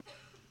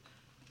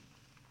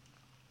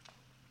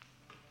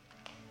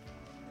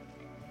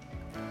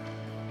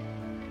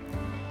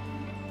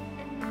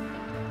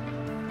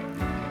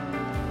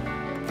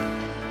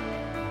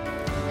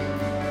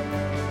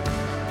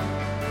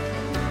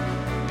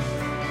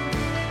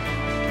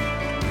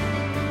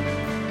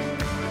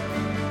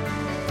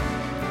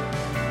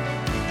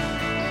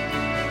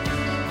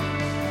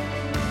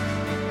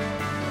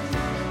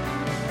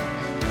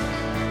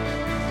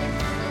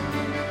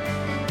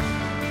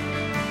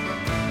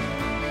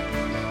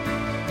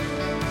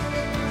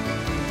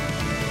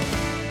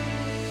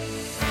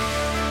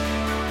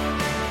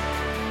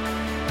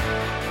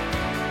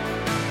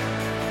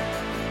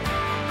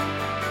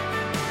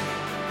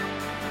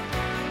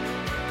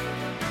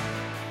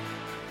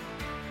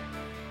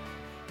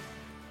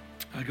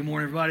Good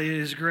morning, everybody.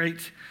 It is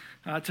great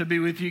to be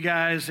with you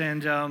guys.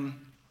 And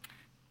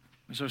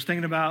as I was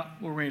thinking about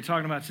what we're going to be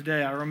talking about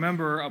today, I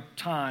remember a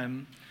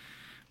time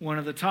when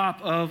at the top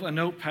of a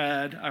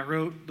notepad, I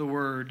wrote the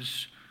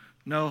words,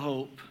 "No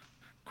hope?"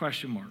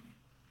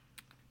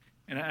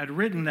 And I'd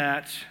written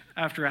that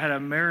after I had a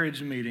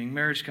marriage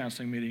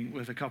counseling meeting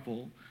with a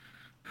couple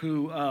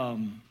who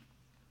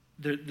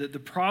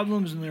the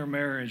problems in their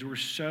marriage were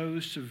so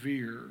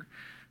severe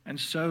and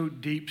so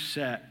deep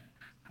set.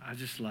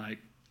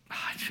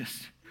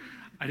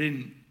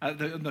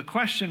 The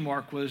question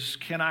mark was,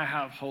 can I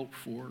have hope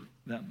for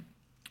them?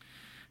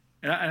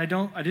 And I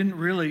didn't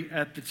really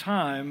at the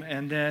time.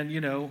 And then,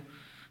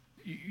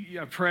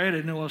 I prayed. I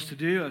didn't know what else to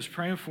do. I was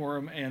praying for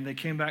them, and they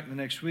came back the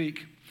next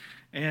week.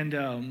 And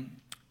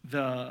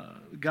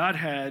God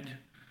had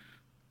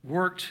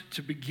worked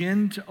to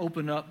begin to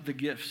open up the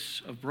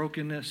gifts of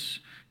brokenness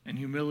and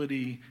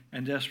humility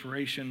and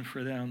desperation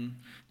for them,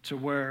 to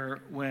where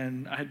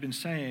when I had been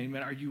saying,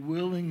 man, are you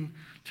willing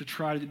to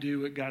try to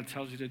do what God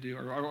tells you to do,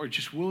 or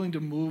just willing to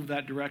move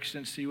that direction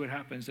and see what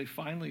happens? They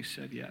finally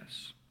said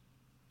yes.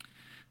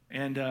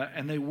 And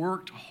they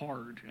worked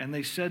hard, and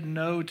they said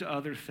no to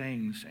other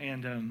things.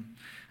 And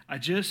I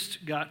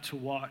just got to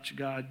watch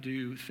God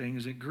do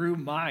things that grew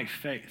my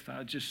faith.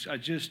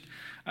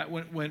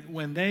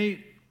 When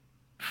they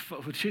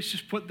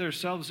just put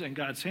themselves in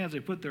God's hands, they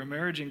put their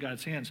marriage in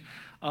God's hands,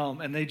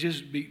 and they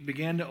just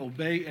began to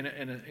obey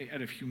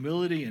out of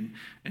humility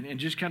and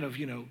just kind of,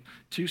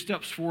 2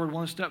 steps forward,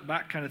 1 step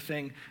back kind of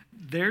thing.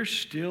 They're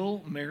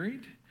still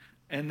married,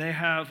 and they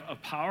have a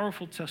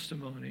powerful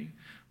testimony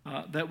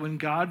that when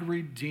God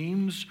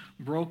redeems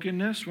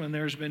brokenness, when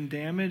there's been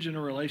damage in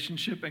a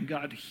relationship and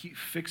God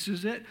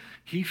fixes it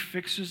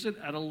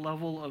at a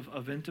level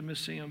of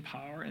intimacy and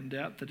power and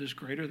depth that is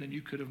greater than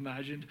you could have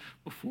imagined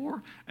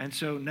before. And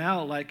so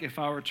now, like if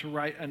I were to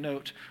write a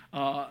note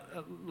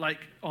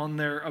on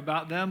there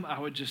about them, I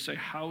would just say,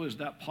 how is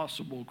that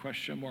possible?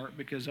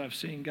 Because I've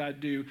seen God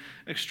do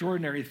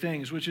extraordinary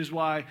things, which is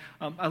why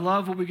I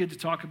love what we get to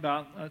talk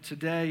about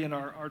today in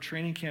our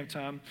training camp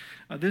time.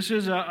 This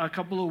is a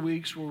couple of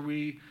weeks where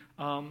we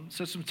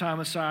set some time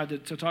aside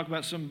to talk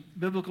about some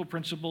biblical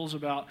principles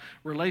about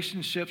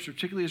relationships,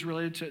 particularly as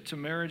related to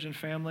marriage and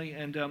family.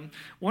 And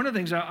one of the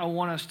things I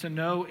want us to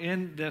know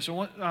in this, I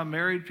want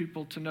married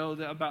people to know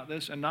about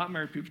this and not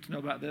married people to know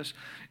about this,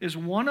 is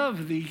one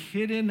of the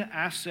hidden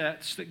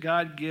assets that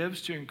God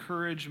gives to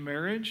encourage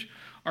marriage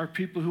are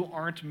people who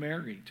aren't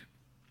married.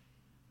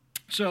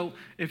 So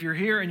if you're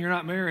here and you're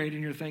not married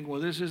and you're thinking,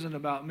 well, this isn't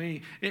about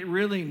me, it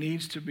really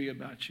needs to be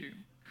about you.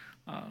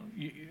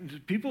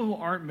 People who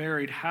aren't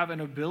married have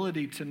an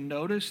ability to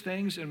notice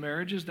things in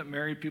marriages that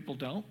married people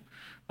don't.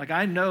 Like,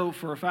 I know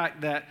for a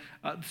fact that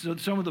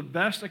some of the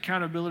best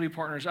accountability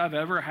partners I've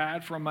ever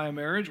had from my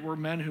marriage were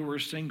men who were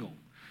single.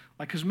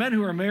 Like, because men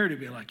who are married would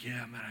be like,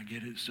 yeah, man, I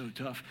get it, it's so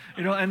tough.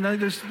 And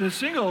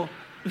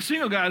the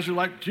single guys are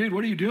like, dude,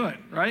 what are you doing,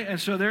 right? And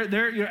so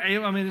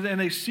and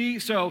they see.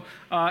 So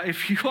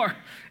if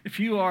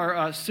you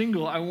are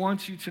single, I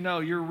want you to know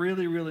you're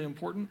really, really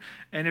important.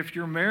 And if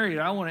you're married,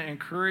 I want to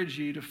encourage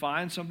you to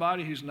find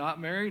somebody who's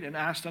not married and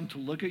ask them to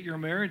look at your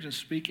marriage and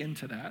speak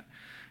into that.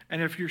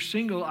 And if you're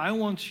single, I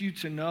want you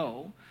to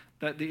know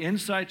that the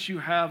insights you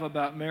have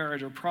about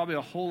marriage are probably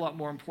a whole lot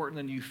more important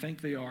than you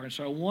think they are. And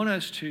so I want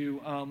us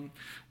to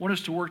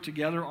work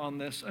together on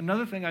this.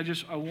 Another thing I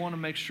want to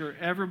make sure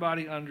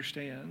everybody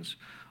understands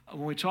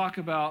when we talk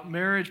about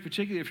marriage,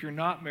 particularly if you're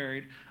not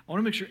married, I want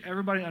to make sure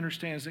everybody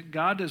understands that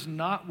God does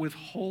not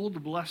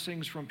withhold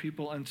blessings from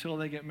people until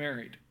they get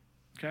married.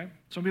 Okay?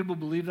 Some people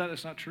believe that.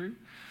 It's not true.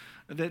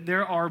 That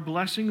there are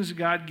blessings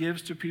God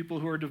gives to people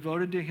who are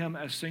devoted to Him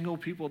as single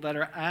people that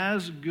are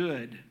as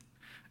good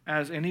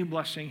as any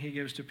blessing He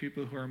gives to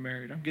people who are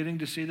married. I'm getting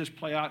to see this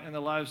play out in the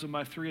lives of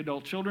my 3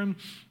 adult children.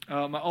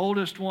 My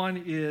oldest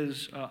one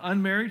is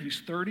unmarried. He's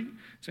 30.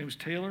 His name's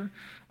Taylor.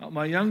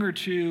 My younger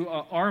 2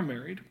 are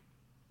married.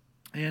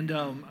 And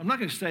I'm not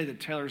going to say that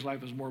Taylor's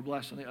life is more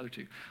blessed than the other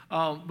 2,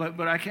 but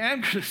I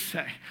am going to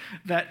say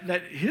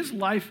that his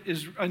life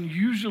is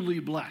unusually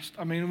blessed.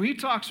 I mean, when he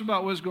talks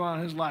about what's going on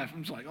in his life,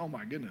 I'm just like, oh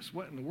my goodness,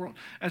 what in the world?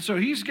 And so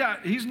he's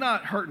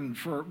not hurting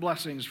for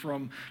blessings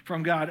from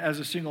God as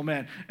a single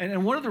man.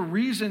 And one of the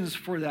reasons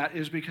for that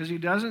is because he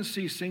doesn't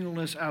see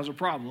singleness as a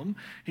problem.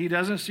 He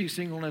doesn't see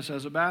singleness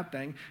as a bad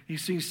thing. He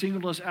sees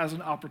singleness as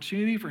an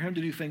opportunity for him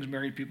to do things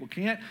married people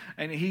can't.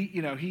 And he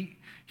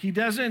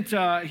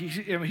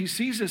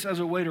sees this as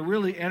a way to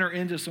really enter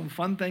into some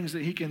fun things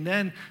that he can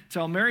then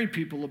tell married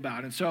people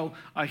about. And so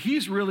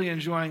he's really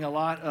enjoying a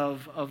lot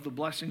of the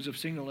blessings of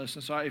singleness.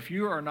 And so if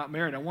you are not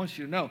married, I want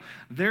you to know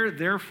they're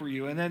there for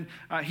you. And then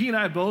he and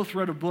I both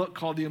read a book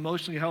called The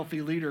Emotionally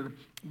Healthy Leader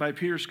by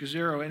Peter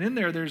Scazzero. And in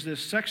there's this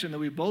section that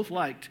we both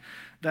liked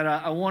that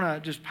I want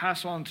to just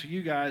pass on to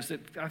you guys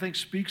that I think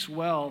speaks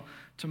well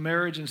to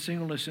marriage and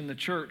singleness in the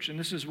church. And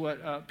this is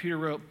what Peter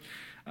wrote.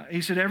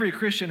 He said, every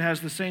Christian has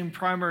the same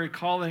primary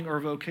calling or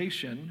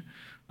vocation.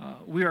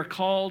 We are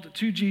called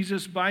to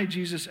Jesus, by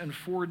Jesus, and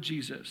for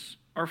Jesus.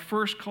 Our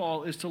first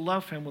call is to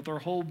love him with our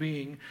whole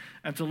being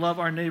and to love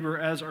our neighbor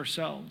as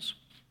ourselves.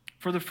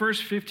 For the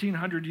first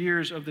 1,500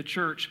 years of the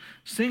church,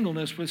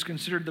 singleness was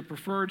considered the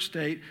preferred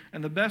state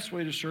and the best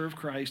way to serve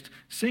Christ.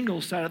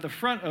 Singles sat at the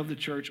front of the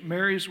church.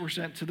 Marrieds were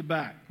sent to the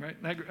back, right?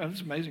 That's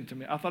amazing to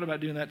me. I thought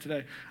about doing that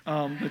today,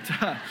 but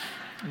I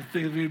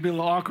think it would be a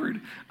little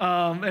awkward.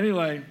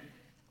 Anyway,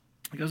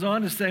 it goes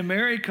on to say,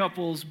 married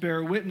couples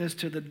bear witness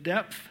to the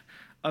depth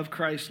of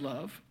Christ's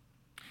love.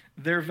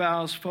 Their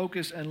vows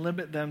focus and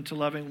limit them to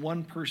loving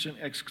one person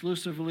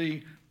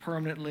exclusively,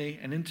 permanently,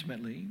 and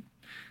intimately.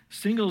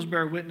 Singles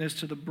bear witness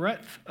to the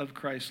breadth of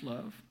Christ's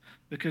love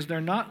because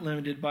they're not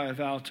limited by a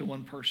vow to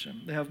one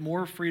person. They have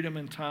more freedom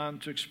and time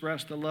to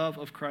express the love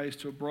of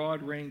Christ to a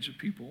broad range of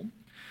people.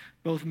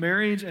 Both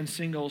marrieds and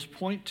singles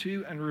point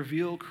to and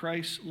reveal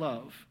Christ's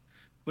love,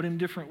 but in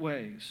different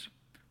ways.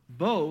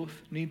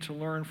 Both need to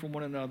learn from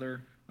one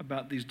another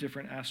about these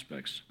different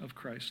aspects of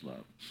Christ's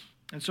love.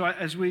 And so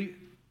as we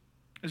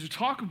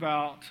talk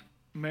about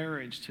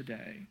marriage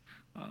today,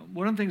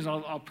 one of the things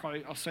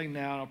I'll say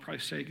now, and I'll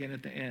probably say again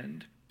at the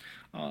end,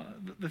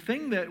 the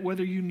thing that,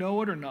 whether you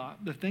know it or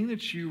not, the thing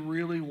that you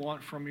really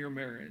want from your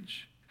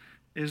marriage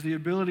is the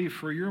ability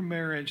for your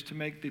marriage to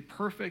make the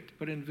perfect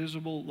but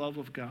invisible love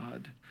of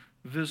God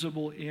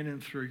visible in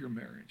and through your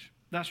marriage.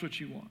 That's what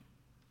you want,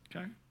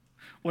 okay?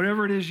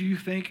 Whatever it is you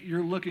think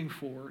you're looking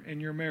for in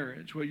your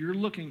marriage, what you're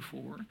looking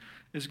for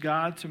is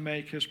God to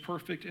make his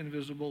perfect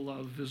invisible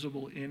love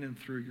visible in and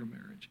through your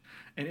marriage.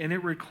 And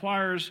it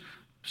requires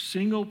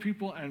single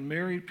people and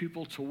married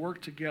people to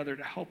work together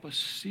to help us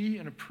see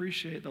and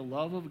appreciate the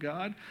love of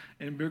God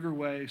in bigger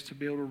ways to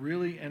be able to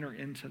really enter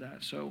into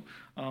that. So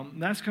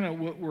that's kind of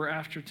what we're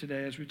after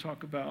today as we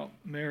talk about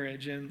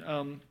marriage.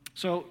 And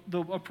so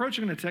the approach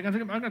I'm going to take, I'm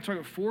going to talk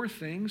about 4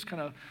 things,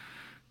 kind of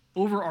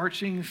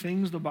overarching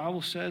things the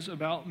Bible says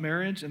about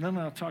marriage, and then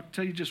I'll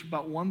tell you just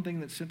about one thing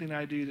that Cynthia and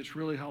I do that's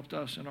really helped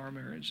us in our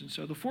marriage. And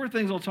so the 4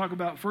 things I'll talk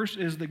about first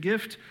is the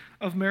gift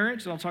of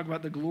marriage, then I'll talk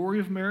about the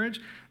glory of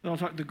marriage, then I'll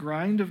talk the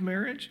grind of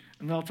marriage,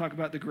 and then I'll talk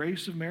about the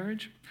grace of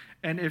marriage.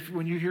 And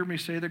when you hear me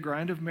say the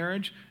grind of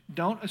marriage,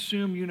 don't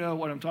assume you know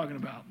what I'm talking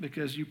about,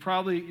 because you're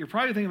probably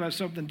thinking about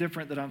something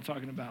different that I'm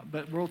talking about,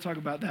 but we'll talk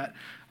about that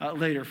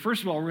later.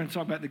 First of all, we're going to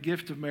talk about the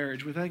gift of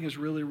marriage, which I think is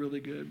really, really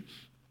good.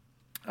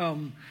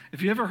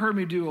 If you ever heard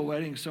me do a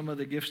wedding, some of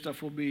the gift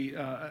stuff will be,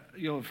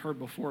 you'll have heard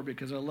before,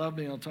 because I love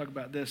being able to talk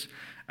about this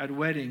at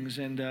weddings.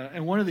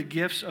 And one of the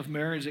gifts of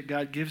marriage that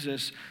God gives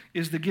us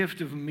is the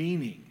gift of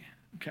meaning,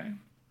 okay?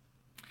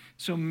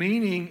 So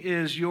meaning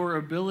is your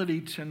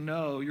ability to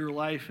know your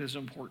life is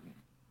important.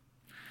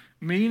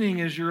 Meaning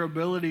is your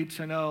ability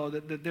to know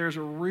that there's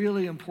a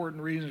really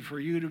important reason for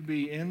you to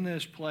be in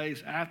this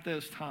place at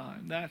this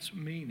time. That's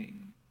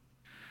meaning.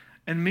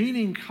 And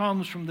meaning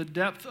comes from the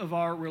depth of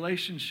our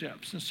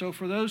relationships. And so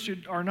for those who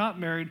are not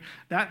married,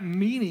 that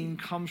meaning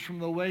comes from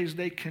the ways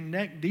they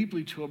connect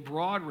deeply to a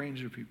broad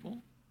range of people.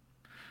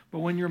 But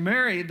when you're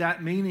married,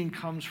 that meaning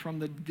comes from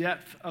the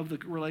depth of the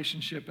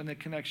relationship and the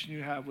connection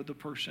you have with the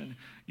person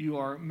you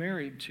are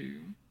married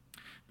to.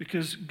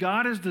 Because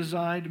God has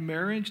designed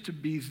marriage to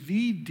be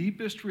the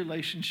deepest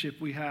relationship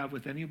we have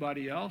with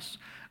anybody else.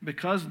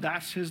 Because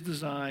that's his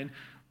design,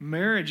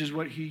 marriage is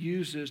what he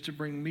uses to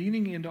bring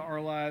meaning into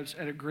our lives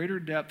at a greater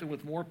depth and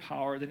with more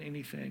power than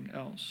anything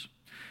else.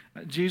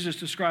 Jesus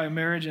described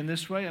marriage in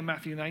this way in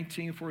Matthew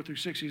 19,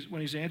 4-6.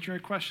 When he's answering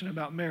a question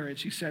about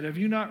marriage, he said, "Have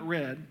you not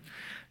read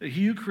that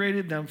he who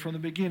created them from the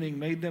beginning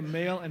made them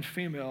male and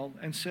female,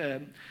 and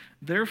said,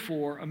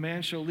 therefore a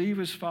man shall leave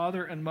his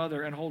father and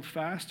mother and hold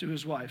fast to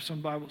his wife."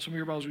 Some of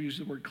your Bibles will use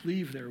the word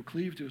cleave there,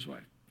 cleave to his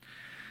wife.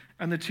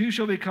 "And the two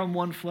shall become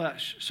one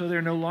flesh. So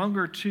they're no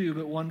longer two,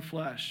 but one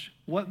flesh.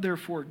 What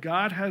therefore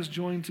God has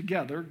joined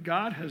together,"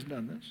 God has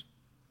done this,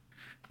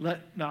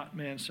 "let not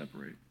man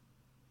separate."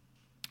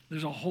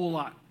 There's a whole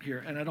lot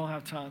here, and I don't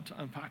have time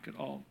to unpack it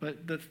all.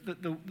 But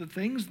the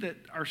things that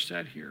are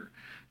said here,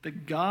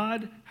 that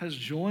God has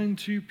joined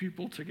 2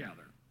 people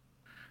together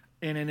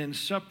in an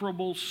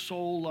inseparable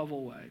soul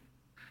level way.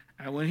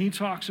 And when he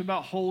talks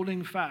about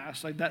holding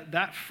fast, like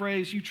that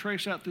phrase you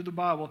trace out through the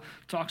Bible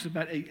talks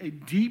about a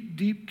deep,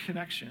 deep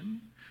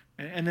connection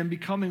and then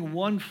becoming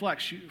one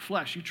flesh.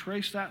 You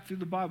trace that through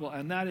the Bible,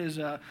 and that is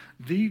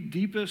the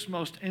deepest,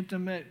 most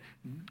intimate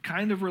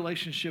kind of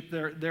relationship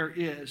there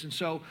is. And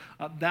so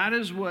that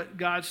is what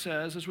God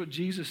says, that's what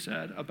Jesus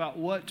said about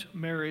what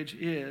marriage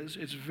is.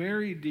 It's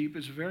very deep,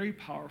 it's very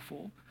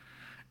powerful.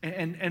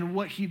 And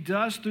what he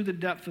does through the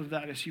depth of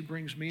that is he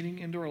brings meaning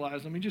into our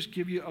lives. Let me just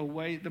give you a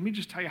way, let me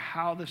just tell you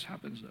how this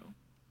happens, though.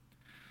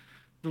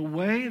 The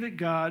way that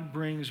God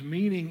brings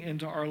meaning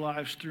into our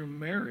lives through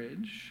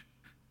marriage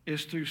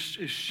is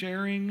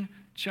sharing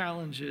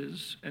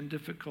challenges and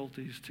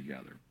difficulties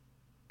together,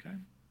 okay?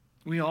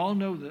 We all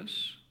know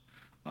this.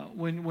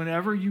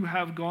 Whenever you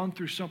have gone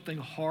through something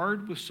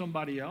hard with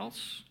somebody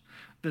else,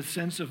 the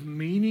sense of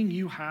meaning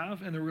you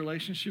have in the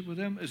relationship with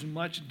them is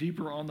much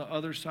deeper on the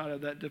other side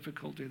of that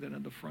difficulty than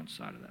on the front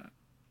side of that.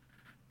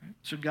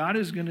 So God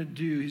is going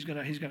to he's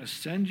going to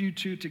send you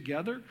two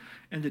together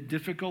into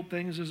difficult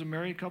things as a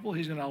married couple.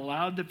 He's going to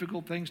allow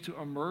difficult things to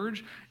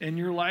emerge in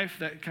your life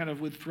that kind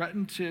of would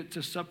threaten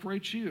to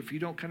separate you if you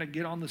don't kind of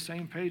get on the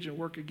same page and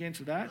work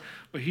against that.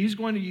 But he's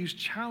going to use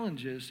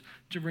challenges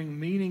to bring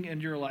meaning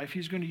into your life.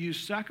 He's going to use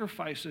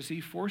sacrifices he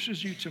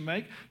forces you to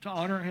make to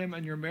honor him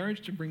in your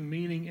marriage to bring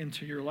meaning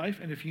into your life.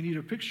 And if you need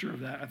a picture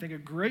of that, I think a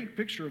great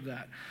picture of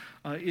that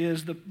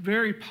is the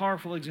very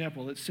powerful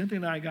example that Cynthia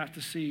and I got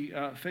to see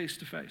face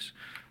to face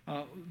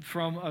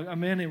from a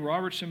man named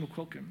Robertson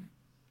McQuilkin,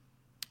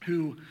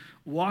 who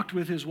walked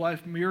with his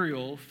wife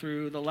Muriel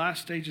through the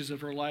last stages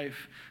of her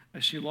life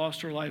as she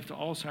lost her life to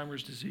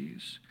Alzheimer's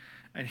disease.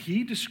 And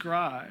he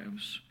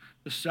describes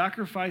the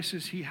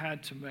sacrifices he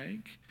had to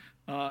make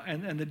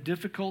and the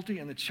difficulty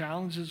and the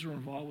challenges that were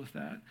involved with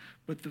that,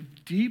 but the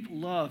deep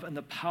love and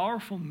the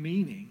powerful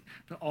meaning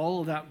that all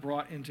of that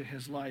brought into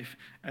his life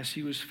as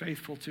he was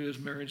faithful to his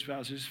marriage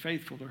vows. He was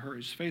faithful to her. He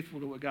was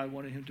faithful to what God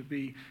wanted him to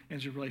be in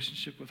his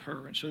relationship with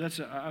her. And so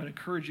I would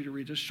encourage you to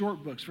read. It's a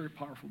short book. It's a very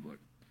powerful book.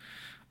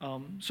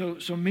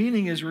 So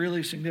meaning is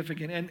really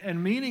significant,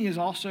 and meaning is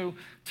also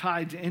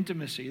tied to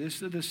intimacy.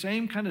 This is the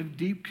same kind of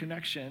deep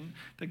connection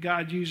that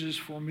God uses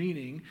for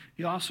meaning.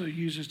 He also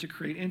uses to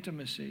create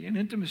intimacy, and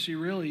intimacy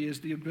really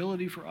is the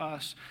ability for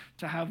us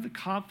to have the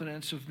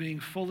confidence of being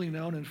fully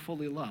known and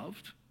fully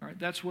loved. All right,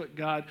 that's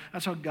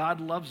how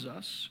God loves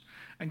us.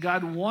 And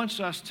God wants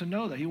us to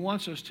know that. He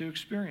wants us to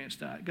experience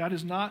that. God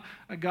is not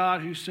a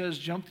God who says,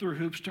 jump through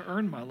hoops to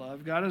earn my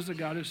love. God is the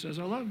God who says,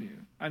 I love you.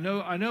 I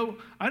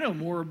know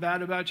more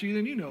bad about you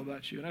than you know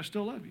about you, and I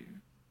still love you.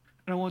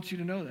 And I want you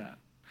to know that.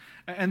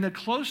 And the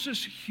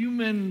closest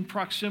human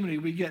proximity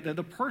we get,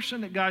 the person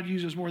that God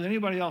uses more than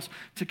anybody else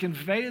to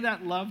convey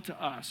that love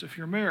to us, if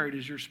you're married,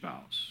 is your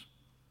spouse.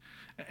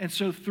 And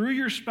so through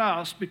your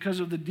spouse, because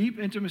of the deep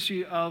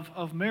intimacy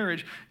of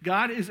marriage,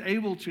 God is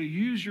able to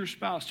use your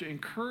spouse to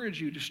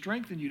encourage you, to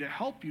strengthen you, to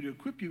help you, to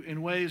equip you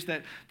in ways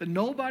that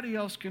nobody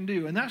else can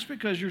do. And that's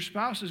because your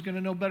spouse is going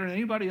to know better than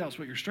anybody else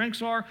what your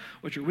strengths are,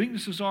 what your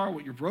weaknesses are,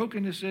 what your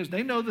brokenness is.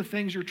 They know the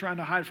things you're trying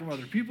to hide from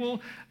other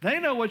people. They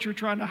know what you're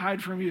trying to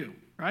hide from you.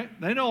 Right?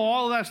 They know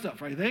all of that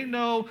stuff, right? They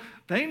know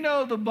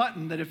the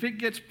button that if it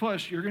gets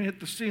pushed, you're going to hit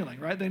the ceiling,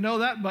 right? They know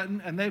that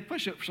button, and they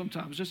push it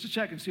sometimes just to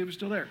check and see if it's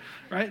still there,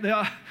 right?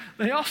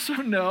 They also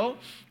know,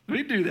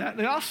 we do that.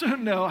 They also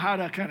know how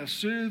to kind of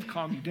soothe,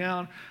 calm you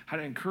down, how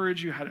to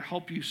encourage you, how to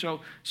help you.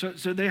 So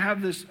they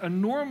have this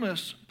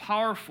enormous,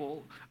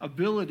 powerful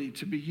ability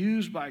to be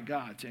used by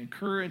God to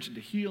encourage and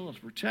to heal and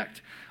to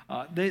protect.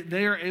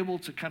 They are able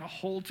to kind of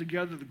hold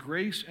together the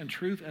grace and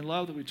truth and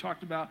love that we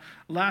talked about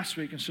last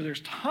week. And so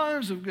there's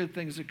tons of good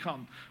things that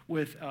come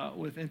with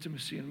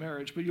intimacy in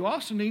marriage. But you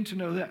also need to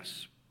know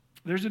this.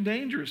 There's a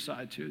dangerous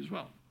side too as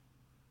well.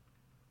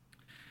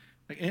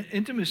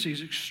 Intimacy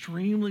is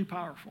extremely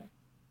powerful.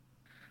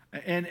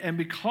 And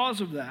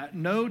because of that,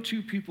 no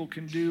two people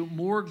can do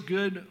more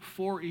good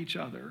for each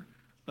other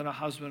than a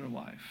husband and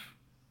wife.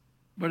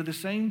 But at the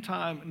same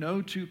time,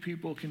 no two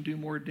people can do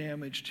more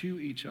damage to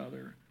each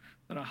other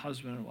than a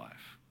husband and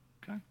wife.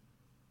 Okay?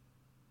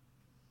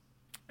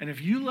 And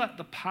if you let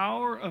the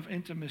power of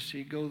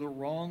intimacy go the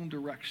wrong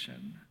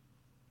direction,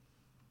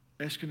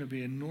 it's going to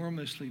be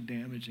enormously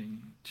damaging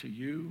to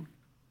you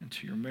and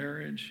to your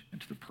marriage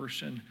and to the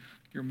person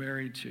you're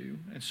married to.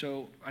 And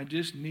so I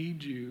just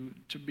need you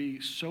to be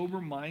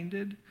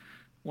sober-minded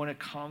when it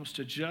comes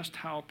to just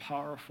how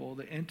powerful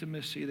the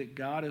intimacy that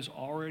God has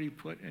already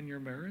put in your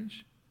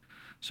marriage.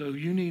 So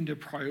you need to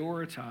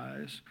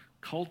prioritize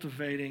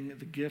cultivating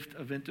the gift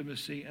of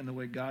intimacy and the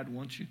way God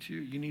wants you to.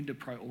 You need to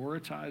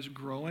prioritize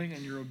growing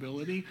in your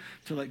ability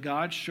to let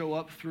God show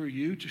up through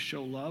you to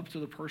show love to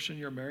the person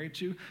you're married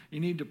to. You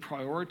need to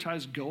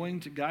prioritize going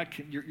to God,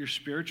 your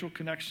spiritual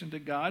connection to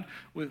God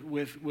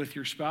with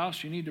your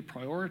spouse. You need to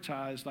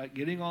prioritize like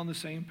getting on the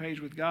same page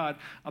with God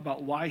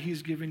about why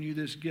he's given you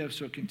this gift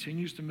so it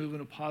continues to move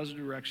in a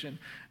positive direction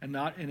and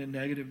not in a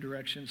negative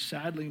direction.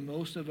 Sadly,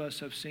 most of us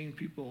have seen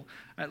people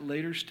at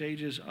later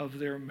stages of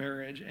their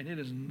marriage, and it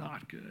is not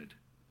good.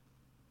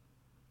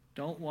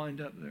 Don't wind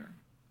up there.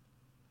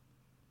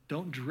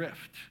 Don't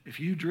drift. If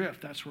you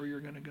drift, that's where you're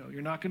going to go.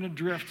 You're not going to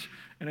drift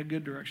in a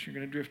good direction.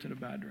 You're going to drift in a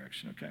bad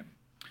direction, okay?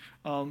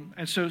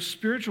 And so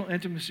spiritual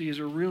intimacy is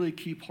a really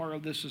key part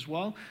of this as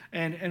well.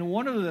 And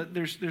one of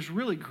there's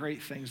really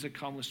great things that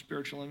come with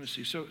spiritual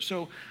intimacy.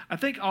 So I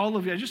think all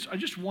of you, I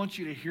just want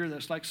you to hear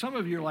this. Like some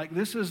of you are like,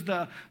 this is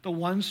the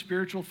one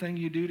spiritual thing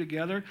you do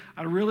together.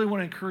 I really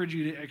want to encourage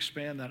you to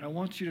expand that. I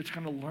want you to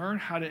kind of learn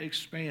how to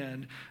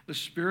expand the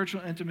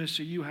spiritual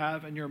intimacy you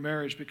have in your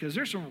marriage, because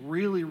there's some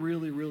really,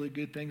 really, really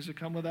good things that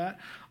come with that.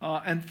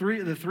 And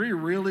the three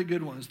really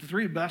good ones, the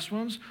three best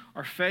ones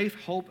are faith,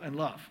 hope, and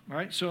love. All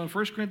right. So in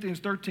 1 Corinthians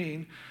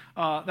 13,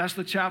 that's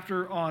the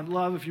chapter on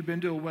love. If you've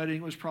been to a wedding,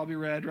 it was probably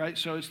read, right?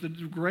 So it's the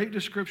great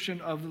description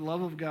of the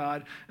love of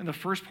God in the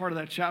first part of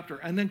that chapter.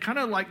 And then kind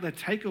of like the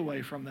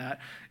takeaway from that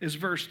is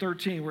verse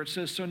 13, where it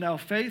says, so now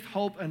faith,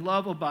 hope, and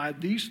love abide,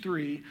 these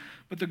three,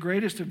 but the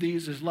greatest of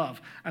these is love.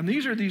 And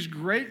these are these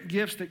great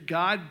gifts that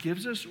God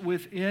gives us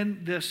within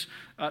this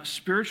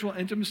spiritual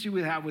intimacy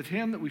we have with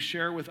him that we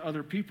share with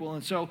other people.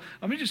 And so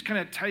let me just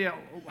kind of tell you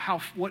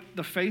what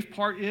the faith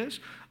part is.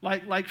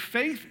 Like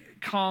faith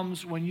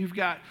comes when you've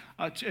got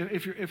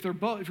if you're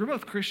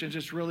both Christians,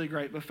 it's really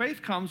great. But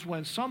faith comes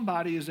when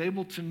somebody is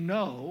able to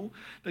know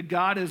that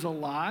God is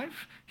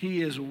alive,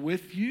 he is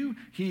with you,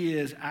 he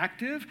is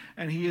active,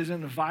 and he is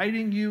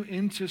inviting you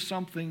into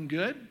something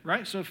good,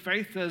 right? So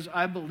faith says,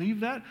 I believe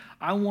that.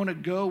 I want to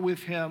go with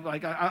him.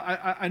 Like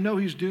I know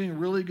he's doing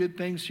really good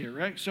things here,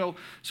 right? So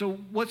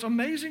what's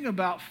amazing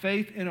about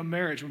faith in a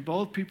marriage, when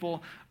both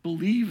people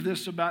believe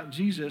this about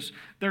Jesus,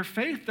 their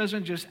faith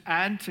doesn't just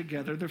add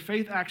together, their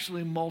faith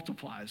actually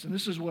multiplies. And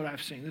this is what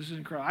I've seen. This is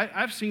incredible.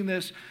 I've seen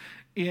this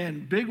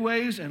in big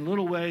ways and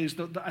little ways.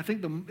 I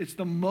think it's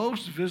the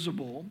most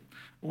visible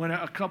when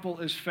a couple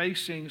is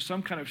facing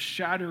some kind of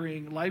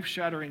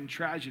life-shattering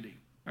tragedy,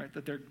 right,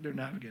 that they're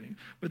navigating.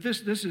 But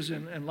this is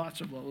in lots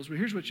of levels. But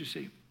here's what you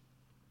see.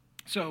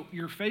 So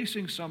you're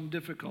facing some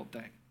difficult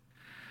thing.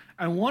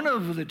 And one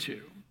of the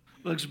two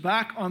looks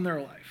back on their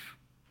life,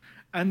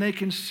 and they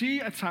can see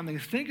a time, they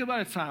think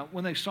about a time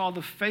when they saw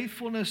the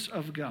faithfulness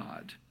of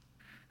God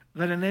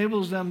that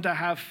enables them to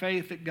have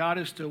faith that God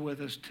is still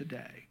with us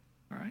today,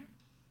 all right?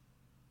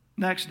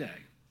 Next day,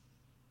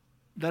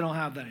 they don't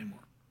have that anymore,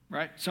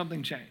 right?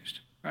 Something changed,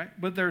 right?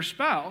 But their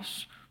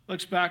spouse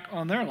looks back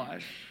on their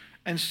life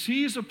and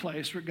sees a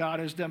place where God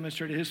has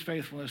demonstrated his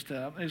faithfulness to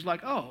them, and he's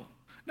like, oh,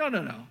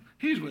 no,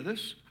 he's with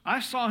us. I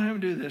saw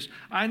him do this.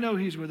 I know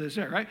he's with us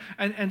there, right?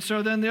 And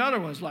so then the other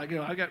one's like,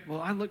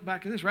 I look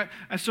back at this, right?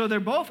 And so they're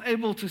both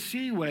able to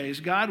see ways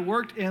God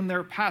worked in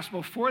their past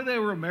before they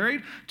were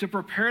married to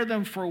prepare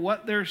them for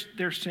what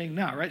they're seeing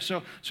now, right?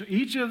 So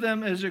each of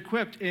them is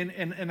equipped in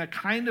a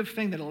kind of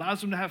thing that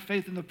allows them to have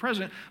faith in the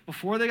present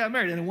before they got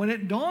married. And when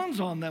it dawns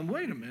on them,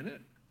 wait a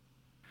minute,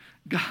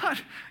 God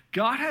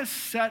has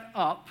set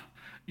up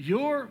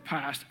your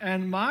past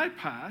and my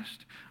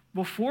past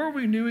before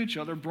we knew each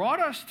other, brought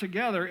us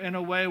together in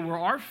a way where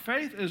our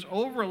faith is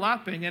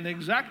overlapping in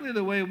exactly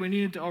the way we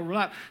needed to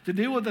overlap to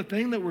deal with the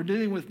thing that we're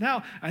dealing with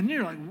now. And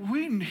you're like,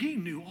 he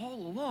knew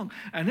all along.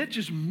 And it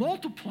just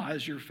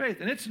multiplies your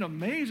faith. And it's an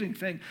amazing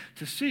thing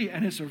to see.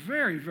 And it's a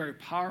very, very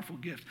powerful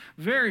gift,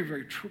 very,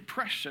 very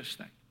precious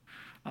thing.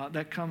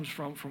 That comes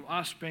from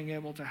us being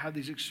able to have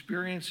these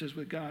experiences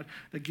with God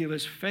that give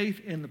us faith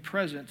in the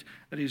present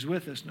that he's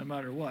with us no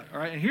matter what. All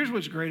right, and here's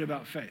what's great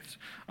about faith.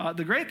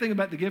 The great thing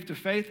about the gift of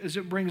faith is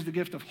it brings the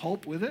gift of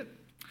hope with it,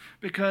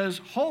 because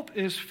hope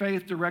is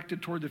faith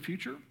directed toward the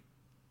future.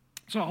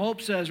 So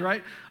hope says,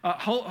 right,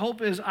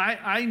 hope is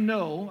I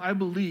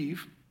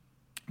believe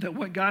that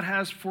what God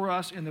has for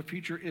us in the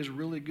future is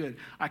really good.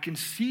 I can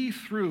see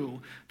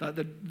through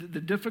the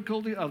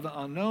difficulty of the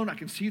unknown. I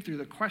can see through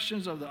the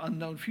questions of the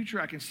unknown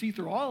future. I can see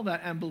through all of that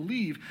and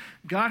believe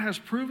God has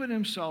proven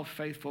himself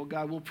faithful.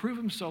 God will prove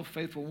himself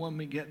faithful when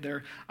we get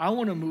there. I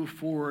want to move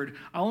forward.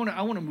 I want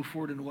to move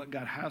forward into what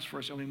God has for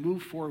us, and we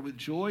move forward with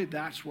joy.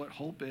 That's what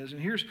hope is.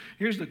 And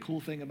here's the cool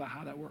thing about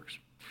how that works.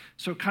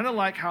 So kind of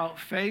like how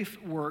faith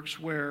works,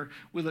 where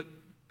we look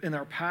in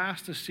our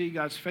past to see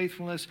God's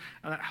faithfulness,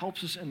 and that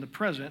helps us in the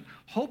present.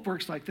 Hope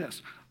works like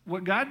this.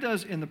 What God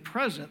does in the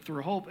present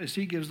through hope is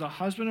he gives the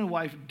husband and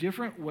wife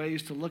different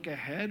ways to look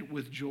ahead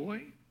with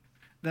joy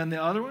than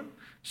the other one.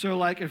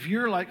 So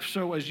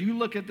as you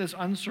look at this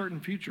uncertain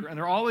future, and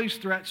there are always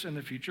threats in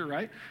the future,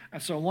 right?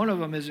 And so one of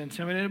them is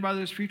intimidated by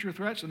those future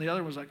threats, and the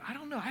other was like, I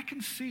don't know, I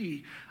can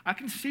see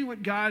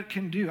what God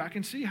can do. I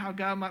can see how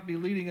God might be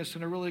leading us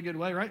in a really good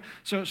way, right?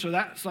 So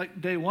that's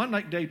like day one.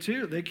 Like day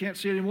two, they can't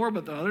see it anymore,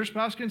 but the other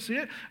spouse can see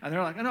it, and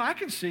they're like, no, I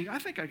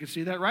think I can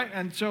see that, right?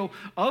 And so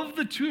of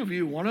the two of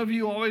you, one of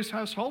you always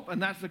has hope,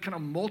 and that's the kind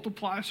of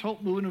multiplies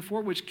hope moving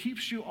forward, which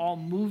keeps you all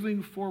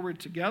moving forward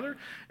together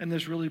in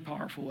this really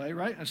powerful way,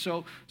 right? And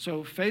so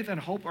faith and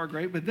hope are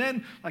great, but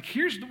then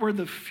here's where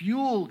the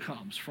fuel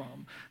comes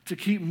from to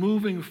keep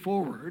moving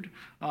forward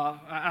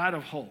out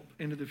of hope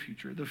into the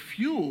future. The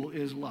fuel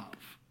is love,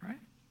 right?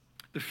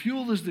 The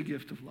fuel is the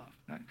gift of love.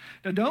 Right?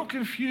 Now, don't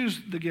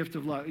confuse the gift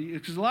of love,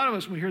 because a lot of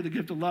us, when we hear the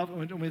gift of love,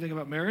 when we think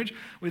about marriage,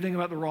 we think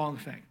about the wrong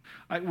thing.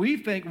 A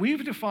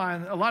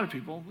lot of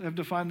people have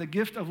defined the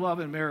gift of love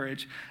in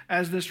marriage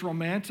as this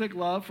romantic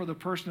love for the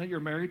person that you're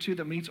married to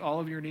that meets all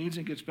of your needs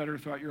and gets better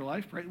throughout your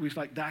life, right? We're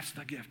like, that's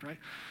the gift, right?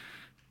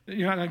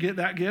 You're not going to get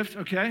that gift,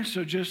 okay?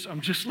 So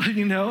I'm just letting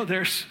you know,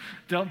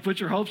 don't put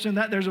your hopes in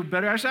that. There's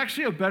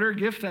actually a better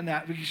gift than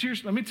that.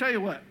 Because let me tell you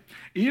what,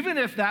 even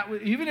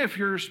if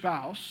your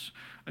spouse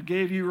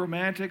gave you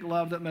romantic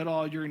love that met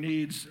all your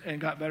needs and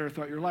got better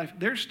throughout your life,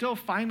 they're still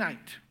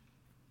finite.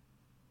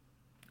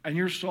 And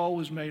your soul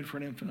was made for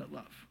an infinite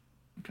love,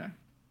 okay?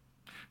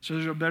 So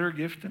there's a better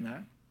gift than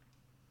that.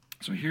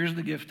 So here's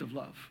the gift of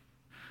love.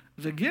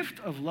 The gift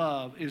of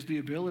love is the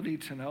ability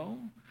to know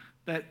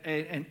that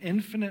an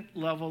infinite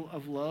level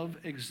of love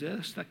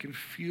exists that can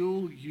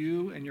fuel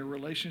you and your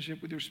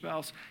relationship with your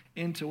spouse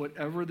into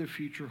whatever the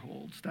future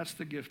holds. That's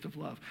the gift of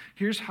love.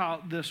 Here's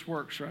how this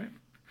works, right?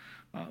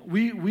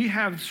 We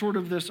have sort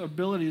of this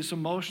ability, this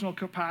emotional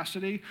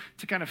capacity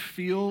to kind of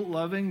feel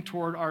loving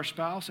toward our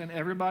spouse, and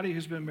everybody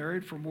who's been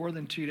married for more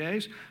than 2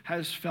 days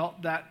has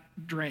felt that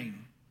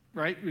drain,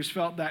 right? Who's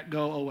felt that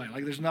go away,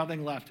 like there's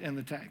nothing left in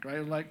the tank,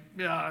 right? Like,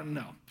 yeah,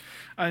 no.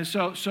 And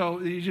so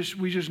we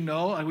just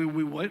know, like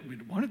we want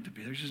it to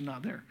be, there's just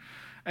not there.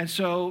 And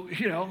so,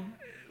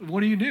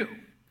 what do?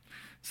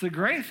 So the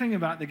great thing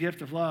about the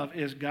gift of love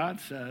is God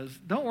says,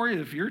 don't worry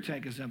if your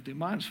tank is empty,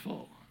 mine's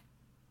full.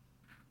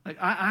 Like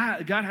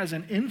God has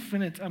an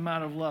infinite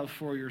amount of love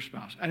for your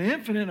spouse, an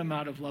infinite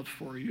amount of love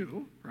for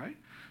you, right?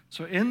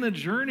 So in the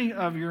journey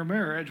of your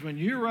marriage, when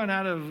you run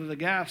out of the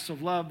gas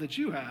of love that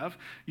you have,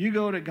 you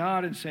go to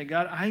God and say,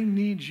 God, I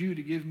need you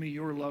to give me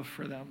your love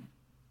for them.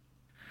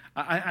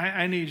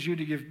 I need you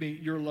to give me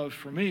your love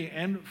for me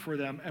and for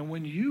them. And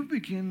when you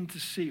begin to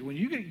see, when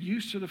you get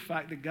used to the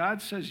fact that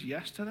God says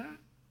yes to that,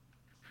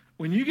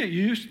 when you get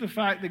used to the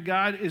fact that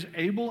God is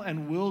able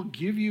and will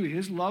give you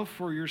his love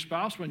for your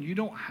spouse when you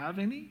don't have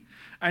any,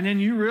 and then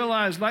you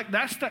realize, like,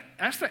 that's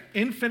the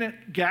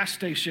infinite gas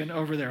station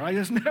over there. Like,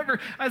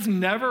 that's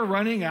never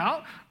running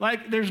out.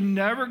 Like, there's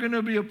never going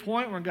to be a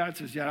point where God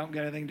says, yeah, I don't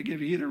got anything to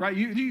give you either, right?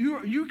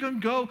 You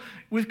can go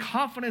with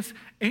confidence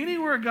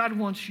anywhere God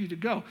wants you to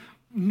go,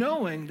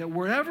 knowing that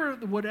whatever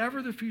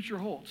the future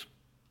holds,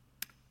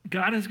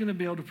 God is going to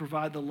be able to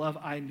provide the love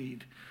I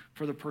need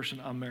for the person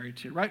I'm married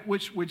to, right?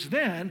 Which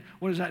then,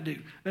 what does that do?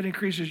 That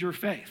increases your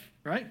faith,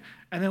 right?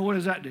 And then what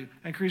does that do?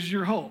 Increases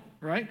your hope,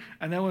 right?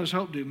 And then what does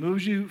hope do?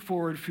 Moves you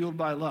forward, fueled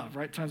by love,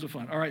 right? Tons of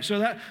fun. All right, so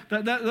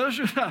those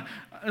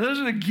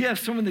are the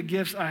gifts, some of the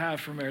gifts I have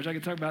for marriage. I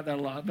can talk about that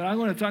a lot, but I'm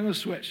going to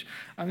switch.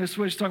 I'm going to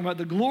switch talking about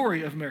the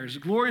glory of marriage.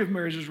 The glory of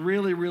marriage is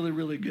really, really,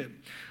 really good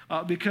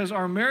because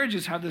our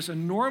marriages have this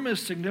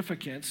enormous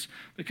significance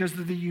because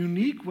of the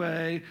unique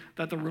way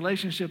that the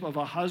relationship of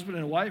a husband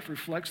and wife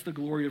reflects the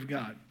glory of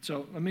God.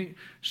 So let me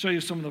show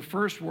you some of the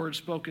first words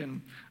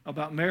spoken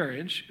about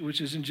marriage, which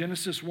is in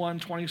Genesis 1,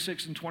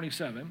 26 and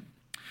 27.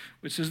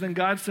 Which says, then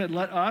God said,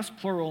 let us,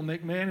 plural,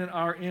 make man in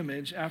our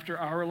image after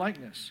our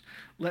likeness.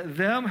 Let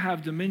them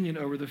have dominion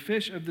over the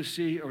fish of the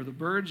sea, over the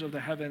birds of the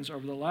heavens,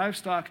 over the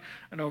livestock,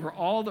 and over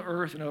all the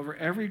earth, and over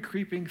every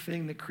creeping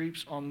thing that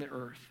creeps on the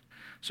earth.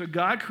 So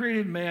God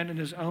created man in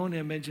his own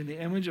image. In the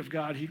image of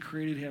God, he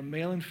created him.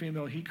 Male and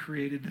female, he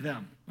created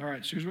them. All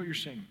right, so here's what you're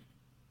seeing.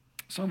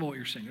 Some of what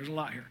you're seeing. There's a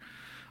lot here.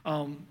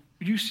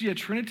 You see a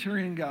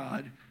Trinitarian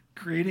God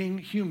creating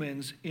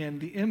humans in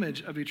the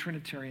image of a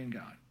Trinitarian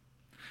God.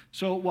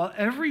 So while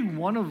every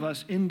one of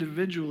us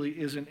individually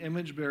is an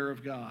image bearer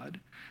of God,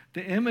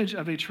 the image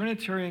of a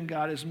Trinitarian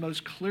God is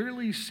most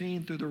clearly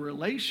seen through the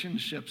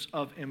relationships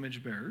of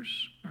image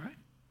bearers, all right?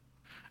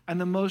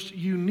 And the most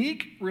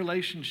unique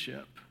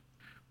relationship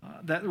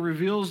that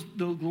reveals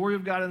the glory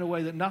of God in a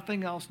way that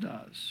nothing else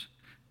does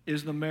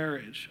is the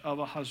marriage of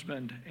a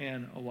husband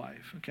and a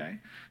wife, okay?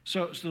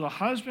 So the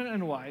husband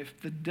and wife,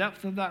 the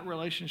depth of that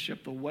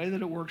relationship, the way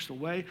that it works, the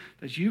way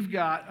that you've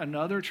got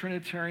another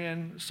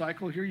Trinitarian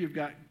cycle here, you've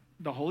got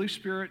the Holy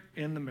Spirit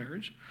in the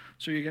marriage.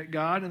 So you got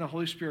God and the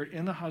Holy Spirit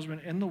in the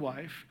husband and the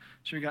wife.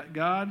 So you got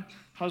God,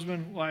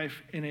 husband,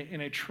 wife in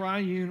a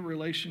triune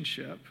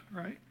relationship,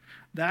 right?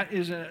 That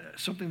is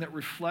something that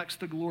reflects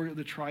the glory of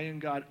the triune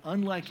God,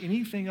 unlike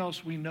anything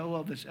else we know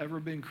of that's ever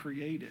been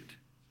created.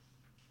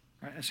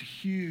 Right? That's a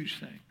huge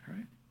thing,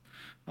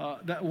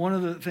 right? That one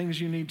of the things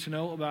you need to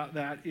know about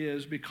that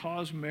is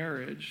because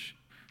marriage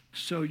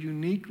so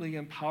uniquely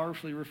and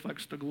powerfully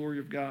reflects the glory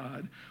of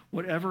God,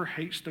 whatever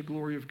hates the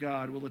glory of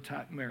God will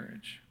attack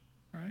marriage,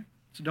 right?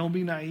 So don't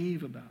be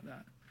naive about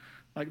that.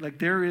 Like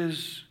there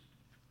is,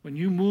 when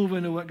you move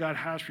into what God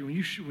has for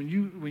you, when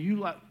you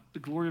let the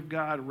glory of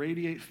God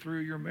radiate through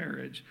your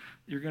marriage,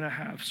 you're going to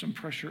have some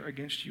pressure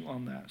against you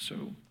on that. So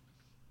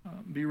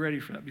be ready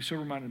for that. Be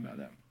sober-minded about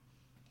that.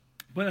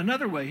 But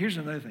another way, here's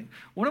another thing.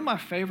 One of my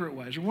favorite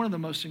ways, or one of the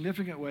most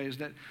significant ways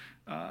that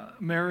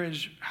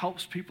marriage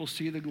helps people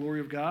see the glory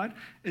of God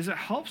is it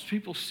helps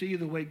people see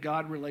the way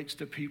God relates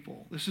to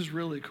people. This is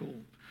really cool.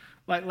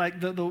 Like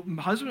the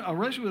husband, a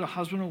relationship with a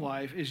husband and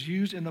wife is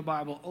used in the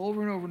Bible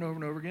over and over and over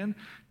and over again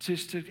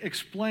to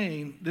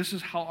explain this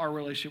is how our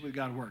relationship with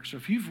God works. So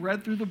if you've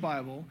read through the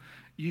Bible,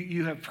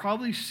 you have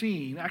probably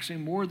seen, actually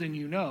more than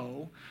you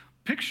know,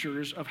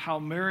 pictures of how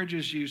marriage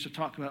is used to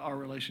talk about our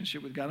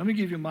relationship with God. Let me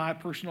give you my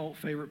personal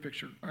favorite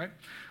picture, all right?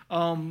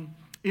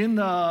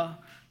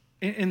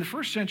 In the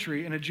first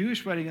century, in a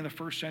Jewish wedding in the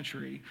first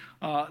century,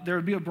 there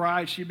would be a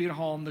bride, she'd be at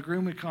home, the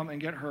groom would come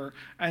and get her,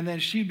 and then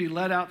she'd be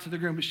led out to the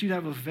groom, but she'd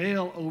have a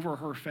veil over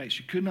her face.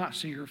 You could not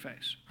see her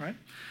face, right?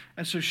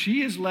 And so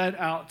she is led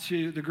out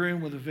to the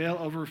groom with a veil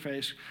over her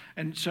face,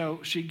 and so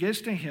she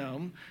gets to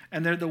him,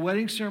 and the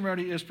wedding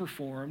ceremony is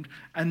performed,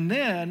 and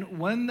then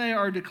when they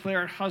are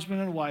declared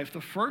husband and wife,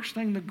 the first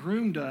thing the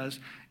groom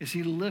does is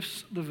he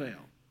lifts the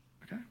veil,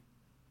 okay?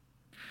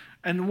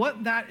 And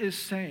what that is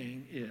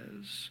saying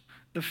is,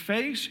 the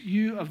face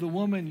of the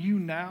woman you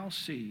now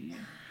see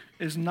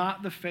is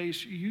not the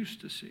face you used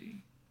to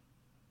see.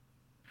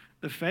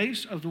 The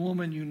face of the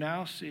woman you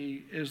now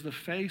see is the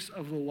face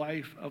of the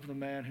wife of the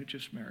man who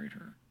just married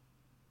her.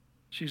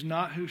 She's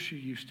not who she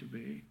used to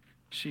be.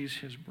 She's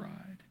his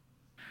bride.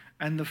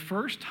 And the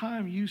first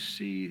time you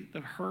see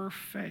her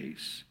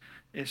face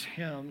is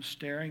him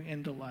staring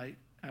in delight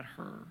at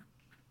her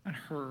and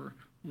her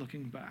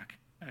looking back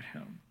at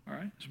him. All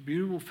right? It's a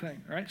beautiful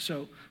thing. All right?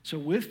 So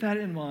with that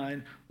in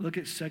mind, look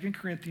at 2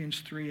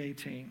 Corinthians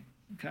 3:18.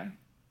 Okay?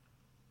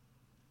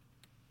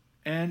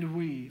 And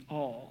we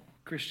all,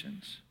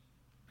 Christians,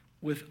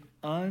 with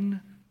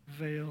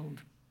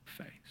unveiled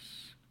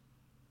face,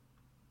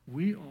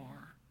 we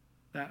are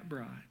that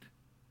bride.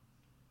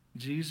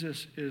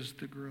 Jesus is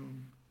the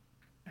groom,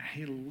 and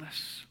he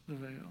lifts the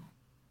veil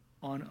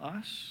on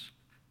us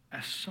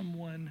as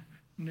someone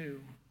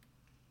new.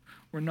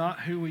 We're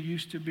not who we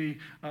used to be.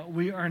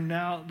 We are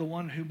now the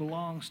one who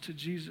belongs to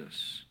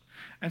Jesus.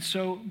 And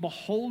so,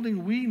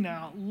 beholding, we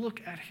now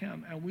look at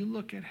him, and we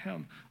look at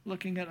him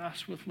looking at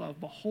us with love,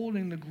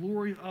 beholding the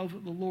glory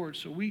of the Lord.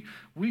 So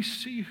we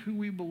see who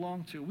we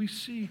belong to. We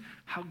see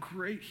how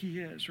great he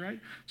is, right?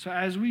 So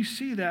as we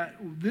see that,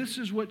 this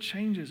is what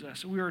changes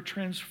us. We are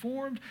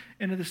transformed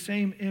into the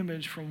same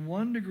image from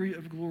one degree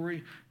of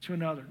glory to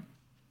another.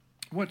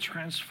 What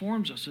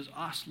transforms us is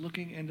us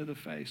looking into the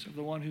face of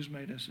the one who's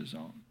made us his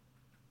own,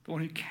 the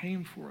one who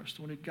came for us,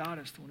 the one who got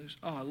us, the one who's,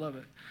 I love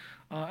it.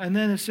 And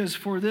then it says,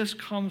 for this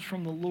comes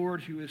from the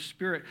Lord who is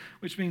Spirit,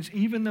 which means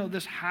even though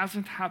this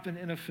hasn't happened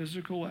in a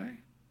physical way,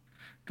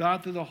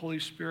 God through the Holy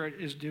Spirit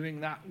is doing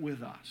that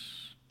with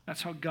us.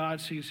 That's how God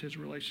sees his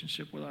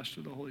relationship with us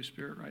through the Holy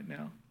Spirit right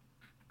now.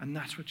 And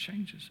that's what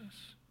changes us.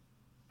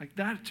 Like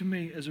that to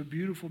me is a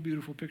beautiful,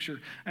 beautiful picture.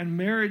 And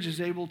marriage is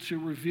able to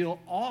reveal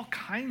all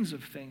kinds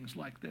of things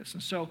like this.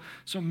 And so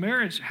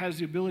marriage has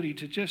the ability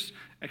to just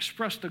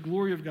express the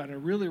glory of God in a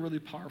really, really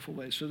powerful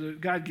way. So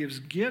that God gives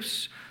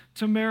gifts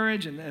to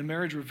marriage, and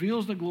marriage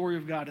reveals the glory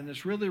of God, and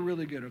it's really,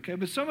 really good, okay?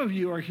 But some of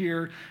you are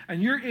here,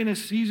 and you're in a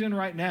season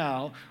right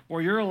now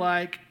where you're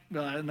like,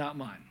 not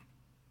mine,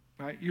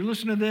 right? You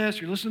listen to this,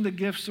 you're listening to the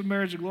gifts of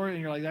marriage and glory, and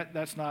you're like,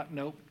 that's not,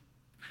 nope.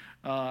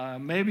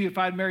 Maybe if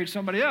I'd married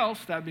somebody else,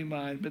 that'd be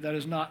mine, but that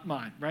is not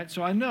mine, right?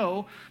 So I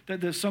know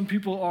that there's some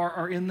people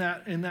are in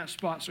that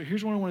spot. So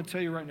here's what I want to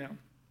tell you right now.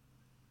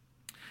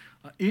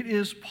 It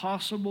is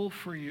possible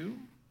for you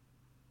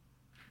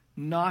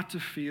not to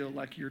feel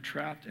like you're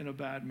trapped in a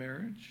bad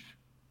marriage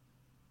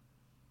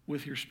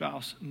with your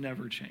spouse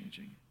never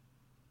changing.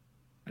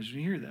 As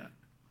you hear that,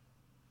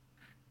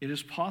 it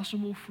is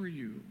possible for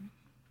you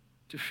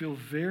to feel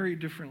very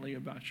differently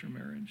about your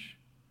marriage,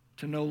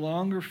 to no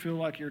longer feel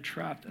like you're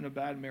trapped in a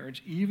bad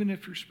marriage, even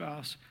if your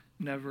spouse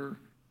never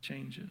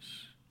changes.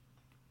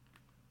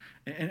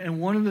 And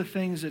one of the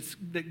things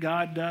that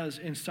God does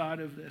inside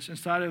of this,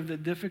 inside of the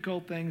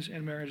difficult things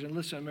in marriage, and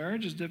listen,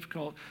 marriage is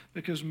difficult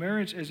because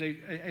marriage is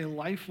a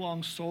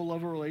lifelong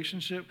soul-level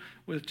relationship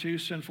with two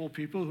sinful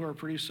people who are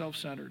pretty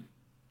self-centered,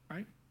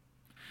 right?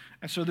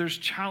 And so there's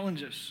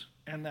challenges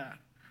in that.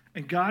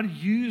 And God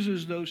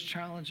uses those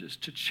challenges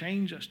to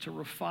change us, to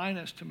refine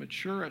us, to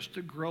mature us,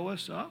 to grow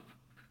us up.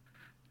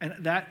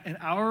 And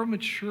our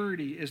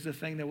maturity is the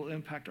thing that will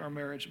impact our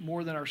marriage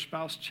more than our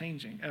spouse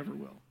changing ever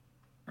will.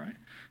 Right?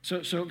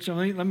 So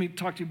let me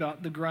talk to you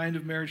about the grind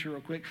of marriage here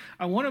real quick.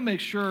 I want to make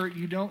sure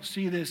you don't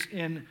see this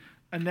in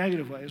a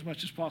negative way as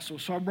much as possible.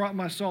 So I brought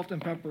my salt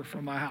and pepper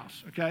from my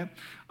house, okay?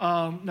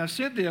 Now,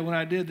 Cynthia, when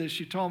I did this,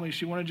 she told me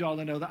she wanted y'all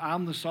to know that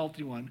I'm the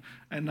salty one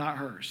and not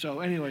her. So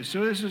anyway,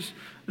 so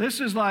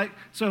this is like,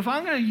 so if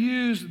I'm going to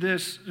use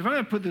this, if I'm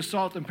going to put this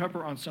salt and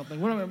pepper on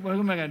something, what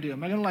am I going to do?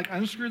 Am I going to like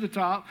unscrew the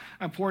top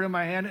and pour it in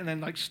my hand and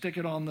then like stick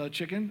it on the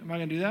chicken? Am I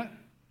going to do that?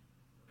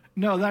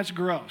 No, that's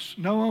gross.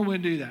 No one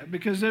would do that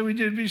because then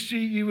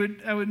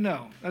I would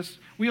know.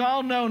 We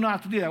all know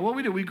not to do that. What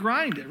we do, we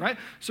grind it, right?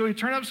 So we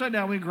turn it upside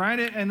down, we grind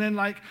it, and then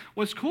like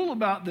what's cool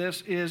about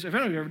this is, if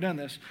any of you have ever done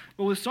this,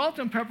 but with salt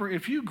and pepper,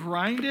 if you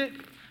grind it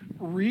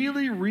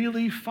really,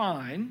 really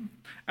fine,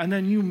 and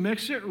then you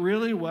mix it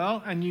really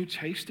well and you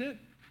taste it,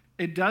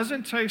 it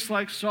doesn't taste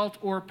like salt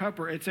or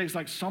pepper. It tastes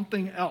like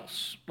something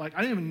else. Like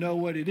I don't even know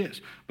what it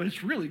is, but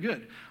it's really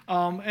good.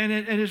 And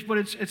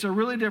it's a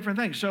really different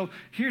thing. So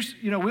here's,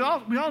 we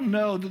all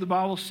know that the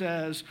Bible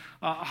says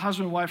a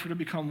husband and wife are to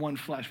become one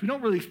flesh. We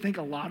don't really think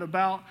a lot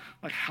about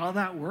like how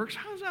that works.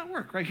 How does that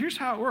work, right? Here's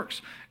how it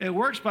works. It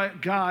works by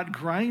God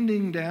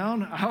grinding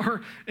down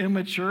our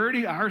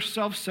immaturity, our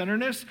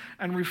self-centeredness,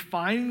 and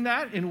refining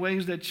that in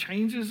ways that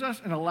changes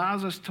us and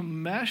allows us to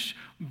mesh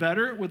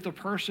better with the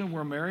person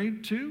we're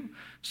married to.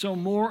 So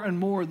more and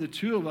more, the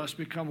two of us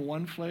become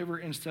one flavor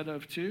instead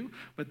of two.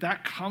 But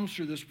that comes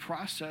through this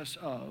process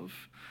of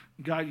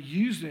God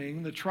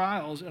using the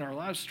trials in our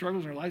lives,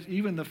 struggles in our lives,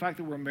 even the fact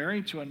that we're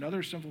married to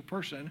another sinful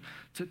person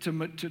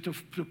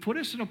to put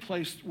us in a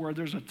place where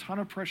there's a ton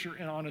of pressure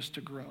on us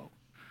to grow.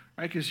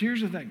 Right? Because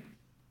here's the thing.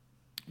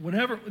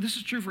 This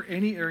is true for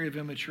any area of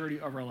immaturity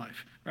of our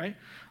life, right?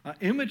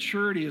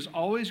 Immaturity is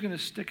always going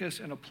to stick us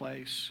in a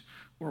place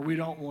where we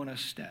don't want to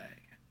stay.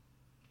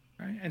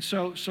 Right? And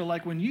so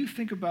like when you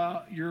think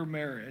about your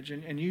marriage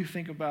and you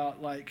think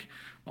about like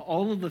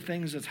all of the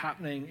things that's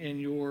happening in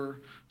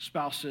your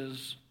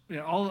spouse's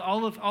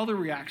all the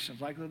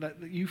reactions like that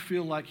you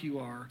feel like you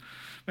are.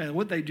 Man,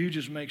 what they do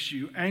just makes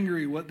you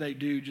angry. What they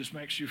do just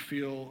makes you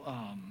feel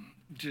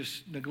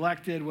just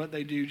neglected. What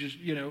they do just,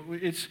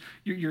 it's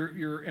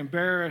you're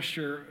embarrassed.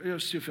 You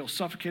feel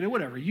suffocated.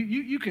 Whatever.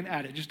 You can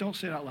add it. Just don't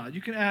say it out loud.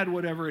 You can add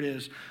whatever it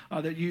is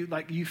that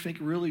you think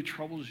really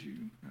troubles you.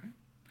 Right?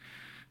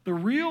 The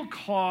real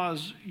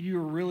cause you're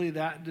really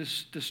that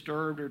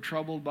disturbed or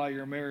troubled by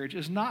your marriage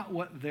is not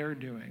what they're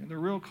doing. The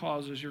real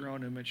cause is your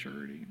own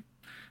immaturity.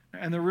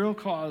 And the real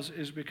cause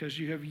is because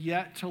you have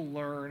yet to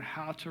learn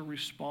how to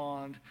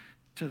respond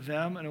to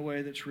them in a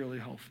way that's really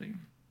healthy.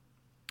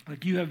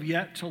 Like you have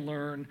yet to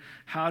learn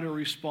how to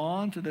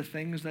respond to the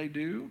things they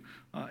do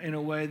in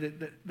a way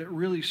that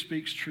really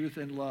speaks truth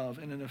and love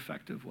in an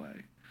effective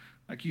way.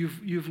 Like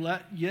you've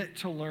yet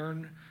to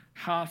learn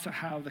how to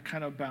have the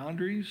kind of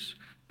boundaries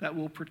that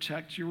will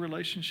protect your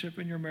relationship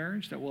in your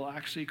marriage, that will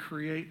actually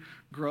create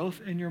growth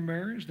in your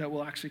marriage, that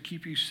will actually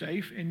keep you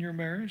safe in your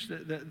marriage.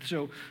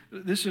 So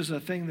this is a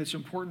thing that's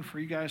important for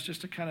you guys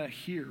just to kind of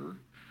hear.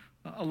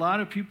 A lot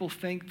of people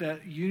think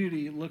that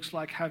unity looks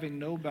like having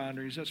no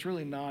boundaries. That's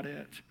really not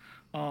it.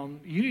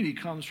 Unity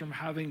comes from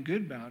having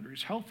good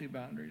boundaries, healthy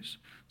boundaries.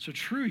 So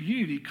true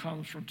unity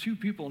comes from two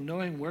people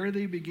knowing where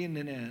they begin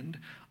and end,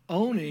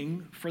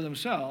 owning for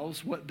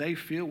themselves what they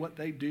feel, what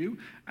they do,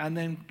 and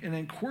then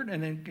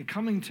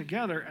coming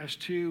together as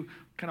two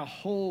kind of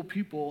whole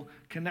people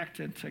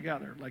connected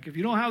together. Like if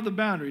you don't have the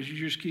boundaries,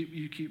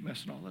 you keep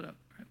messing all that up.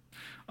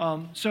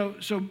 Right? So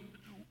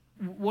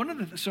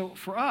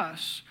for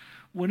us,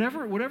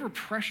 whatever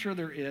pressure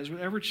there is,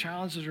 whatever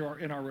challenges are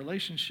in our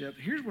relationship,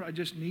 here's what I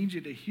just need you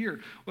to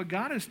hear. What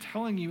God is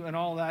telling you in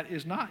all that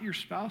is not your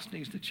spouse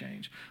needs to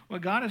change.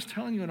 What God is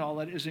telling you in all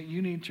that is that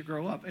you need to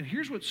grow up. And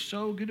here's what's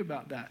so good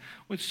about that.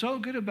 What's so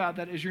good about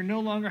that is you no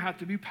longer have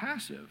to be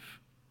passive.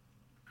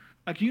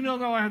 Like you no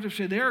longer have to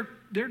say,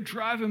 they're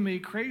driving me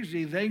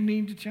crazy, they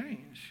need to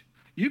change.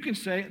 You can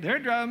say, they're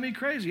driving me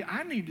crazy,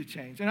 I need to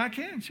change, and I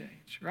can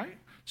change, right?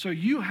 So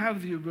you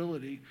have the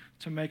ability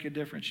to make a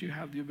difference. You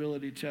have the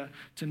ability to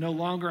no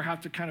longer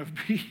have to kind of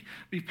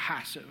be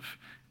passive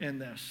in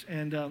this.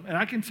 And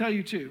I can tell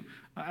you too,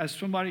 as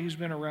somebody who's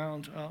been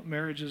around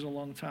marriages a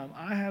long time,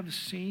 I have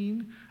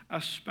seen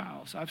I've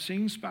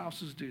seen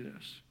spouses do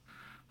this.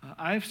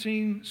 I've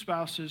seen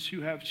spouses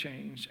who have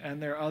changed,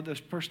 and this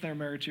person they're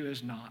married to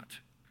is not.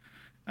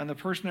 And the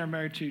person they're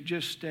married to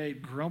just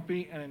stayed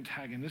grumpy and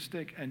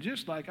antagonistic, and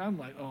I'm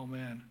like, oh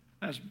man,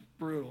 that's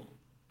brutal.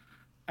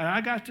 And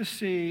I got to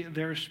see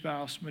their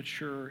spouse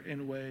mature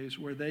in ways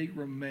where they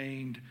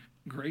remained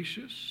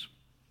gracious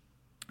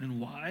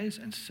and wise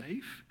and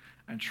safe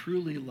and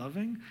truly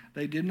loving.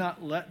 They did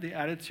not let the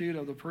attitude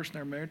of the person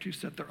they're married to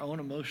set their own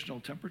emotional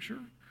temperature.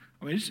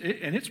 I mean,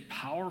 it's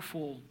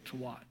powerful to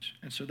watch.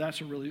 And so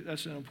that's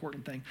an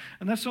important thing.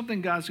 And that's something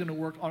God's going to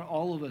work on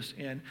all of us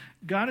in.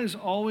 God is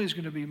always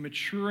going to be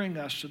maturing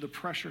us to the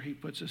pressure he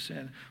puts us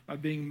in by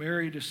being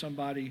married to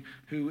somebody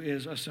who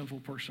is a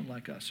sinful person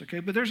like us, okay?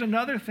 But there's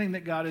another thing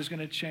that God is going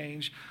to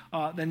change,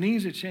 that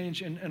needs to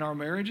change in our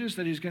marriages,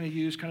 that he's going to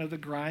use kind of the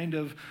grind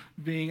of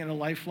being in a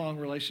lifelong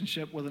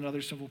relationship with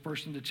another sinful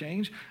person to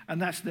change,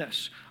 and that's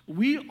this.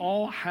 We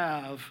all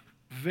have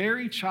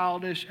very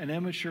childish and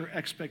immature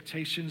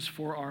expectations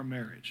for our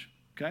marriage,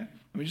 okay?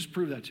 Let me just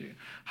prove that to you.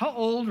 How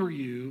old were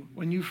you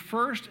when you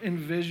first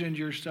envisioned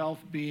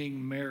yourself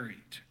being married?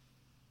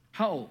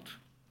 How old?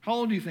 How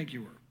old do you think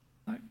you were?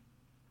 Like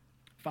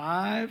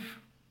 5?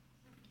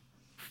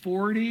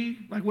 40?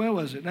 Like, where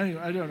was it? Anyway,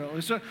 I don't know.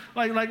 So,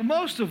 like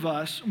most of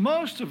us,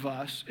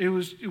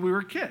 we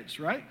were kids,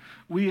 right?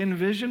 We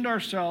envisioned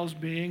ourselves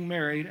being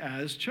married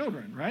as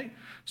children, right?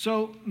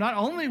 So not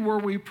only were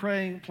we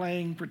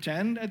playing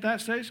pretend at that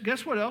stage,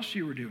 guess what else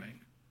you were doing?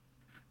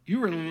 You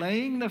were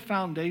laying the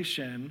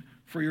foundation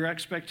for your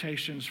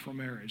expectations for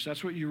marriage.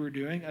 That's what you were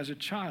doing as a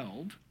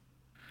child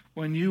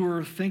when you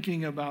were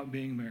thinking about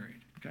being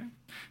married, okay?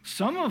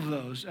 Some of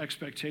those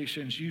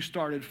expectations you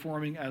started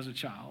forming as a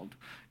child.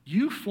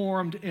 You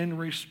formed in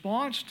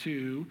response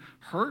to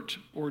hurt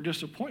or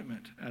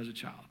disappointment as a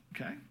child,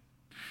 okay?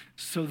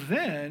 So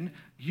then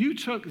you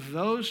took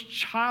those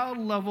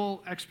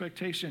child-level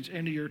expectations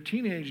into your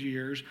teenage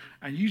years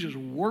and you just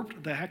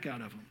warped the heck out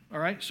of them, all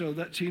right? So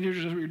that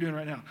teenagers is what you're doing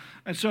right now.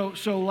 And so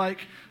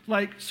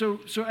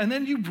and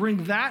then you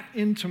bring that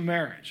into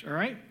marriage, all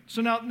right?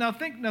 So now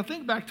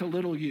think back to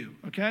little you,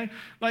 okay?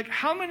 Like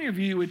how many of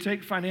you would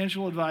take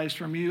financial advice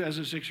from you as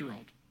a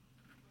 6-year-old?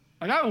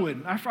 Like I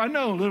wouldn't. I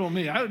know little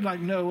me. I would like,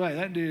 no way.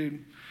 That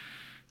dude,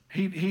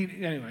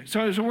 anyway.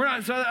 So we're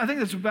not. So I think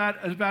that's a bad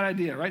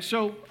idea, right?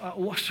 So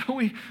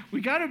we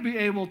got to be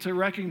able to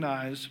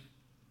recognize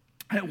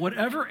at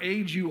whatever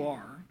age you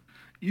are,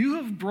 you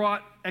have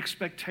brought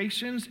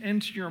expectations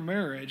into your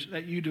marriage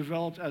that you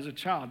developed as a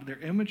child. They're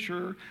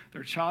immature.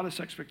 They're childish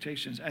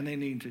expectations, and they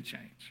need to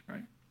change,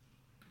 right?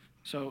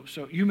 So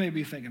you may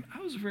be thinking,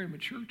 I was a very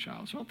mature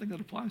child, so I don't think that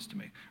applies to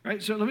me,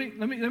 right? So let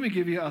me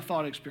give you a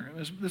thought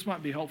experiment. This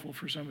might be helpful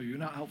for some of you,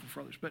 not helpful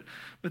for others. But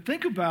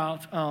think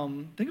about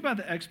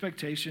the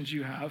expectations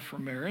you have for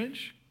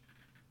marriage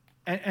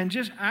And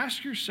just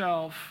ask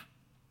yourself,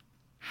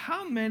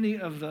 how many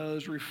of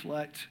those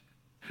reflect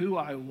who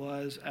I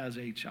was as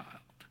a child?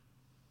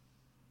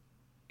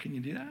 Can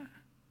you do that?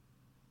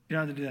 You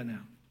don't have to do that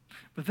now.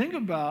 But think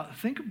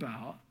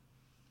about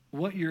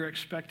what you're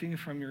expecting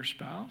from your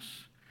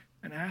spouse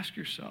and ask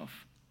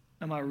yourself,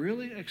 am I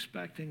really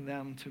expecting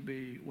them to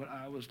be what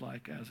I was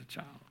like as a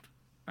child?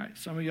 All right,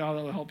 some of y'all,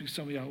 that will help you,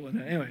 some of y'all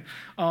wouldn't. Anyway,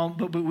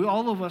 but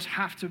all of us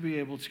have to be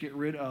able to get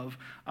rid of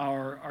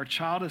our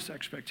childish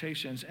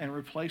expectations and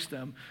replace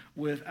them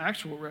with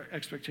actual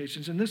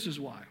expectations, and this is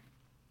why.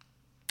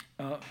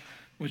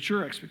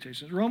 Mature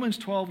expectations. Romans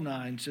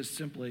 12:9 says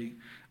simply,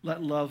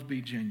 let love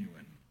be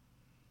genuine.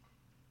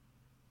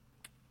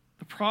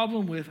 The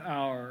problem with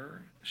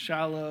our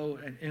shallow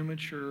and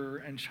immature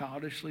and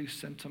childishly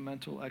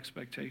sentimental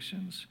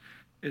expectations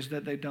is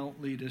that they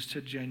don't lead us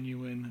to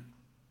genuine,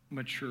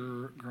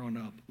 mature,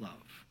 grown-up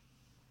love.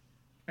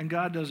 And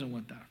God doesn't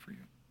want that for you.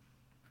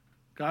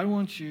 God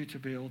wants you to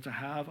be able to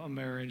have a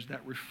marriage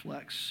that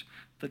reflects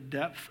the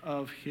depth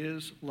of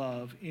his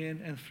love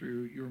in and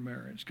through your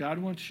marriage. God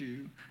wants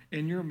you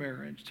in your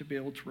marriage to be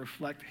able to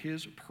reflect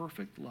his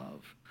perfect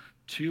love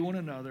to one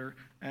another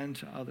and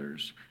to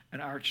others.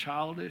 And our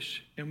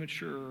childish,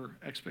 immature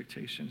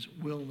expectations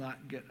will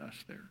not get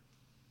us there.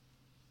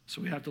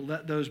 So we have to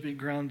let those be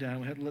ground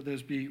down. We have to let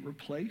those be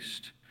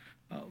replaced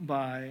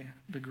by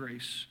the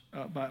grace,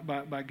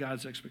 by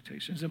God's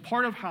expectations. And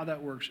part of how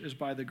that works is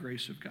by the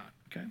grace of God,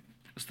 okay?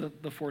 That's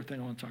the fourth thing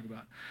I want to talk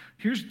about.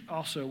 Here's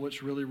also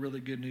what's really,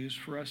 really good news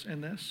for us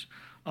in this,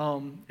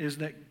 is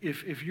that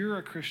if you're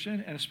a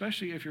Christian, and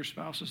especially if your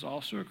spouse is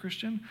also a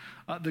Christian,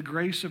 the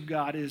grace of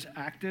God is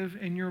active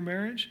in your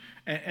marriage,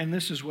 and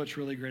this is what's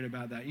really great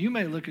about that. You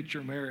may look at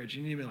your marriage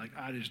and you may be like,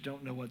 I just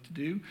don't know what to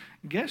do.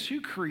 Guess who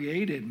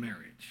created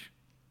marriage?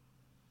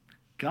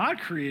 God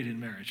created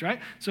marriage, right?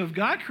 So if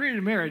God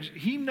created marriage,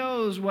 he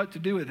knows what to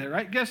do with it,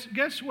 right?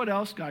 Guess what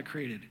else God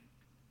created?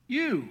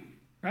 You,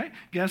 right?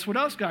 Guess what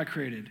else God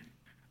created?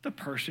 The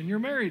person you're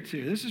married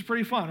to. This is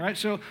pretty fun, right?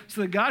 So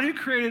the God who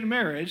created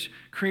marriage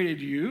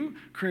created you,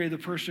 created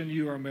the person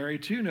you are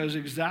married to, knows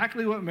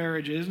exactly what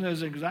marriage is,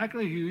 knows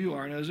exactly who you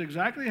are, knows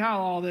exactly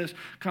how all this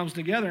comes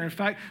together. In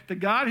fact, the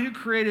God who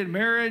created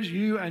marriage,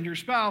 you and your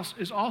spouse,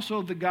 is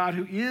also the God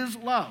who is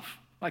love.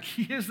 Like,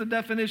 he is the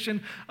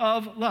definition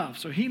of love.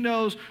 So he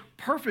knows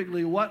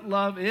perfectly what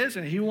love is,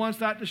 and he wants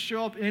that to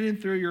show up in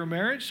and through your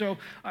marriage. So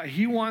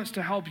he wants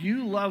to help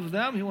you love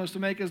them. He wants to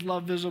make his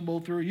love visible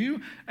through you.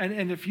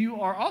 And if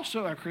you are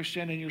also a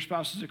Christian and your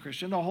spouse is a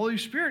Christian, the Holy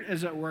Spirit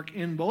is at work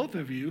in both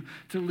of you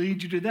to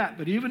lead you to that.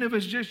 But even if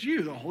it's just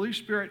you, the Holy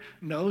Spirit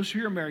knows who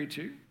you're married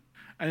to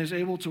and is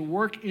able to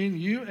work in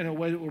you in a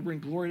way that will bring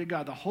glory to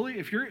God.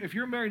 If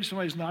you're married to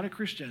somebody who's not a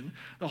Christian,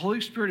 the Holy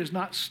Spirit is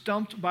not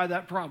stumped by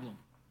that problem.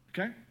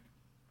 Okay?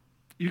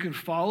 You can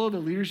follow the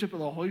leadership of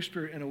the Holy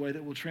Spirit in a way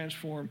that will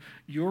transform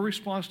your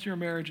response to your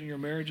marriage and your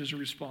marriage as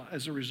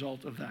a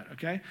result of that,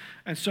 okay?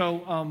 And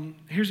so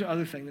here's the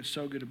other thing that's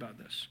so good about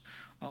this.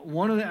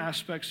 One of the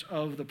aspects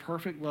of the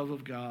perfect love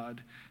of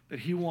God that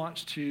he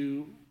wants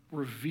to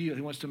reveal,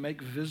 he wants to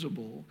make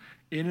visible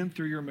in and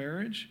through your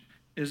marriage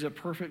is that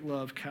perfect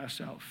love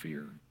casts out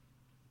fear.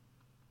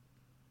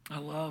 I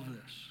love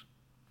this.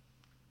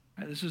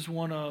 Right, this is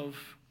one of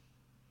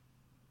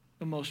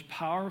the most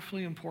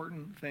powerfully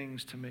important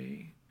things to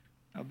me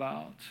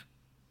about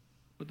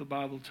what the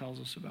Bible tells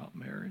us about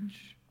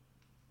marriage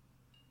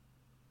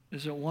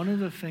is that one of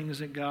the things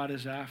that God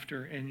is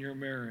after in your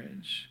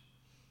marriage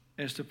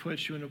is to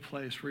put you in a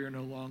place where you're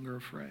no longer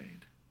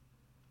afraid.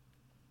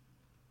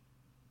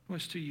 He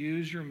wants to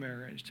use your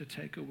marriage to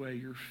take away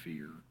your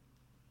fear.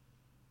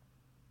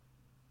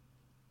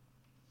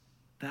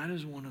 That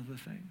is one of the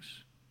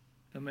things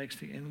that makes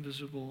the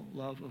invisible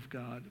love of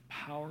God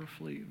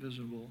powerfully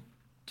visible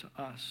to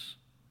us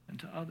and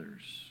to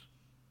others.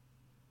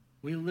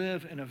 We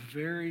live in a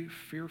very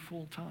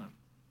fearful time.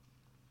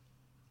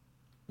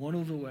 One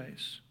of the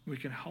ways we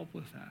can help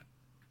with that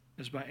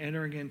is by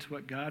entering into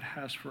what God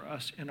has for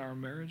us in our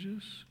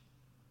marriages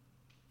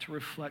to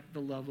reflect the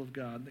love of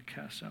God that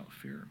casts out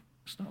fear.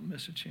 Let's not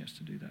miss a chance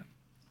to do that.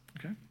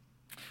 Okay?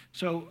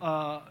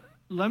 So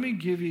let me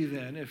give you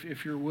then,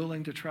 if you're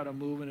willing to try to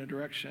move in a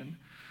direction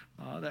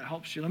that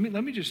helps you.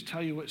 Let me just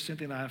tell you what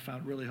Cynthia and I have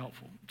found really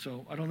helpful.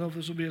 So I don't know if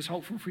this will be as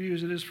helpful for you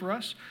as it is for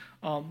us,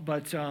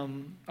 but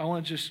I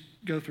want to just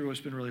go through what's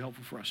been really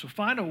helpful for us. So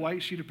find a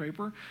white sheet of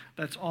paper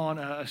that's on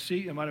a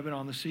seat. It might have been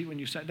on the seat when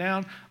you sat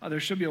down. There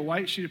should be a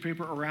white sheet of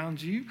paper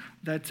around you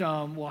that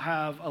will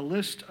have a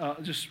list,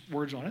 just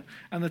words on it.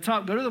 On the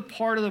top, go to the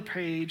part of the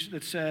page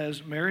that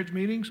says marriage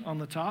meetings on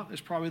the top.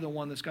 It's probably the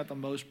one that's got the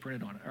most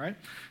printed on it, all right?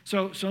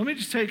 So let me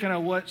just take kind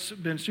of what's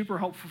been super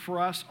helpful for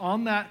us.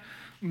 On that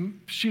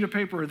sheet of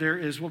paper, there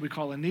is what we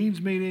call a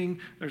needs meeting,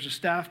 there's a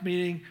staff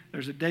meeting,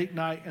 there's a date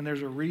night, and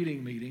there's a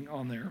reading meeting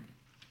on there.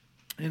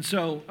 And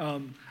so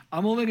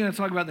I'm only going to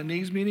talk about the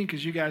needs meeting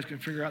because you guys can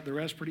figure out the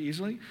rest pretty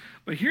easily.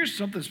 But here's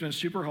something that's been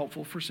super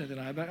helpful for Cynthia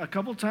and I. About a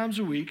couple times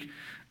a week,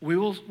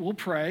 we'll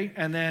pray,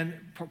 and then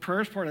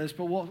prayer is part of this,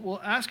 but we'll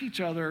ask each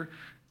other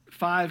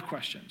 5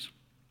 questions.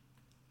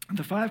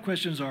 The 5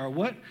 questions are,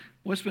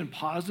 what's been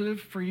positive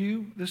for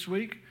you this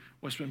week?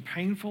 What's been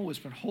painful? What's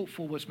been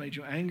hopeful? What's made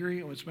you angry?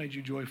 And what's made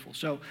you joyful?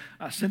 So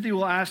Cynthia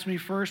will ask me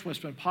first, what's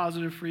been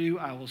positive for you?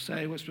 I will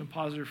say, what's been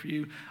positive for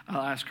you?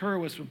 I'll ask her,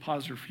 what's been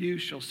positive for you?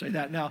 She'll say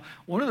that. Now,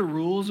 one of the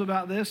rules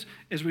about this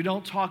is we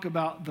don't talk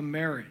about the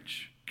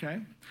marriage,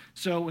 okay?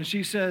 So when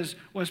she says,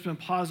 what's been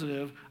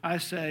positive, I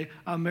say,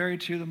 I'm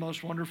married to the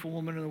most wonderful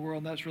woman in the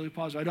world, and that's really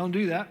positive. I don't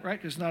do that,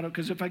 right?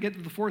 Because if I get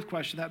to the 4th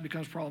question, that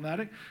becomes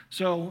problematic.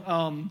 So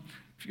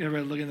if you're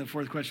ever looking at the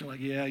 4th question, like,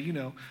 yeah, you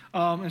know.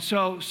 And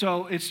so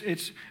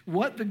it's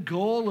what the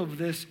goal of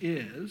this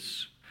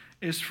is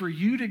for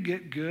you to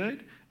get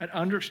good at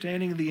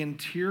understanding the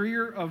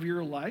interior of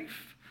your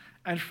life,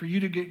 and for you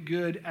to get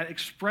good at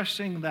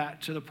expressing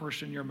that to the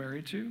person you're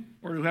married to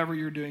or whoever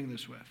you're doing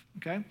this with,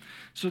 okay?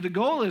 So the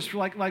goal is, for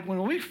like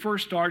when we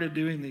first started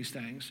doing these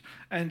things,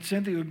 and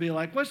Cynthia would be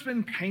like, what's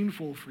been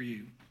painful for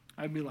you?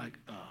 I'd be like,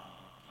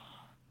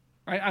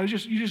 right?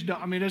 You just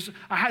don't, I mean,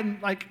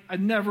 I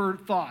never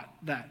thought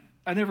that.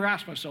 I never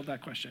asked myself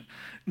that question.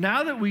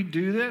 Now that we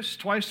do this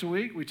twice a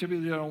week, we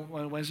typically do it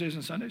on Wednesdays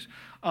and Sundays,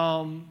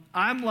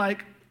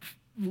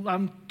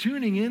 I'm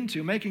tuning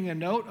into making a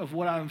note of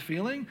what I'm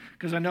feeling,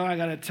 because I know I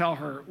got to tell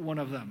her one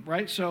of them,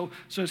 right? So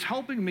it's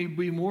helping me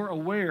be more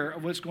aware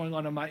of what's going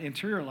on in my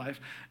interior life,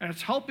 and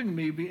it's helping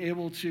me be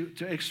able to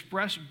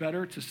express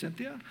better to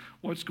Cynthia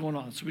what's going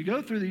on. So we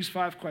go through these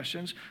 5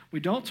 questions.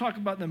 We don't talk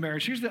about the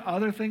marriage. Here's the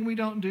other thing we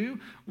don't do.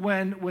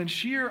 When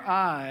she or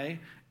I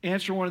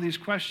answer one of these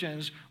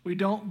questions, we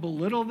don't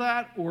belittle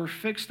that or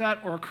fix that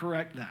or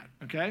correct that,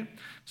 okay?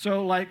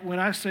 So like when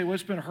I say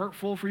what's been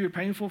hurtful for you,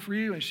 painful for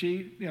you, and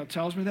she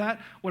tells me that,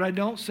 what I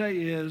don't say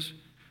is,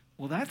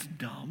 well, that's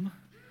dumb.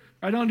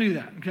 I don't do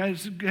that, okay?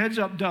 Heads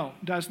up, don't.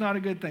 That's not a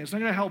good thing. It's not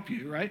going to help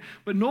you, right?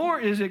 But nor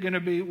is it going to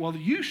be, well,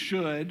 you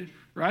should,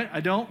 right? I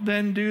don't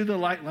then do the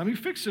let me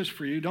fix this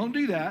for you. Don't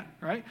do that,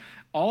 right?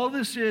 All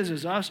this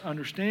is us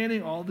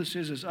understanding. All this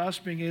is us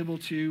being able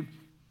to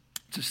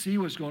see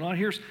what's going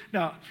on.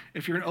 Now,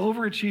 if you're an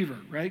overachiever,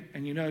 right,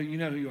 and you know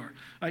who you are.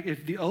 Like,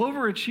 if the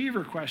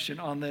overachiever question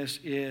on this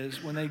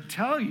is when they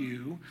tell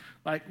you,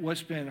 like,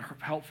 what's been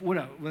helpful,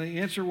 when they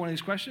answer one of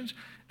these questions,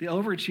 the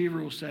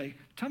overachiever will say,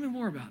 tell me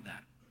more about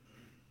that.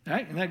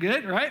 Right? Isn't that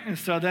good, right? And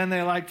so then they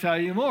tell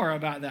you more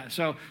about that.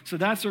 So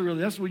that's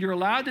what you're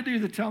allowed to do,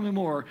 the tell me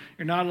more.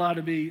 You're not allowed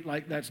to be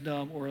like, that's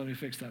dumb, or let me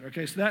fix that.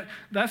 Okay, so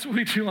that's what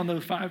we do on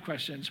those 5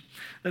 questions.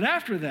 Then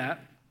after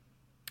that,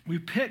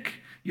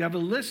 you have a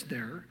list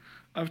there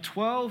of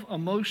 12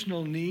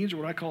 emotional needs, or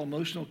what I call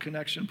emotional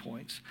connection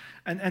points.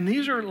 And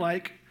these are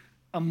like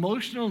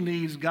emotional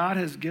needs God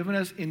has given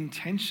us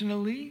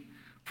intentionally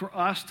for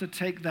us to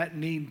take that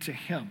need to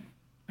Him,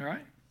 all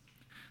right?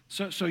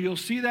 So you'll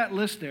see that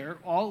list there.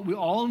 We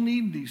all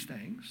need these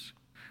things.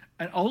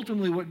 And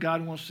ultimately what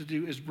God wants to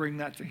do is bring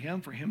that to Him,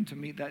 for Him to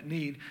meet that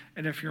need.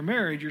 And if you're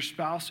married, your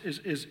spouse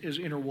is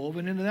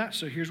interwoven into that.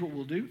 So here's what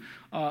we'll do.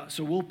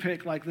 So we'll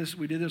pick like this.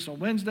 We did this on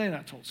Wednesday, and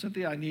I told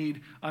Cynthia I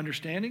need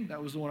understanding.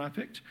 That was the one I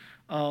picked.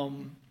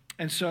 And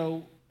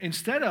so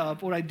instead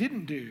of, what I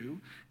didn't do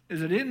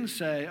is I didn't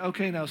say,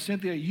 okay, now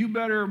Cynthia, you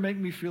better make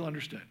me feel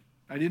understood.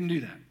 I didn't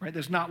do that, right?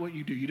 That's not what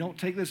you do. You don't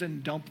take this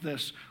and dump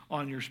this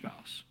on your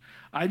spouse.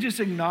 I just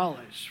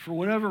acknowledge, for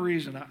whatever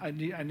reason, I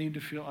need to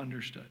feel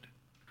understood.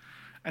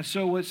 And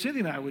so what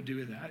Cynthia and I would do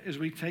with that is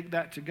we take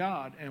that to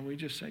God and we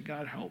just say,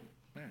 God, help.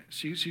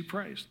 She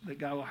prays that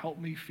God will help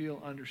me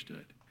feel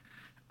understood.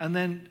 And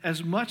then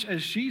as much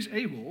as she's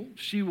able,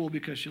 she will,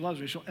 because she loves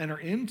me, she'll enter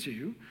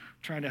into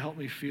trying to help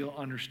me feel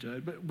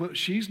understood. But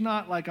she's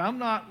not like, I'm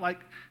not like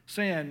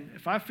saying,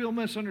 if I feel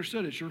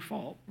misunderstood, it's your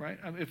fault, right?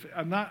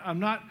 I'm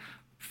not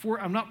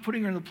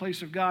putting her in the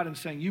place of God and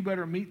saying, you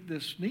better meet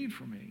this need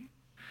for me.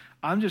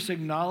 I'm just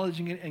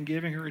acknowledging it and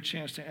giving her a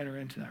chance to enter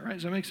into that, right?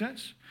 Does that make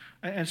sense?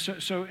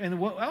 And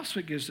what else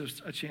it gives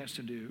us a chance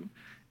to do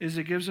is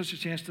it gives us a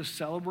chance to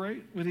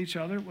celebrate with each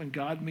other when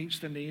God meets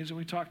the needs that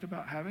we talked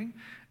about having.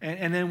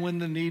 And then when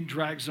the need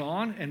drags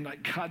on and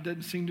like God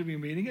doesn't seem to be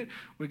meeting it,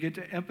 we get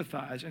to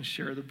empathize and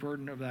share the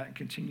burden of that and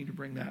continue to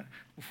bring that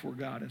before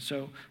God. And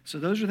so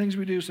those are things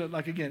we do. So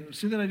like, again,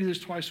 see that I do this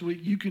twice a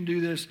week. You can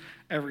do this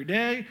every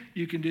day.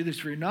 You can do this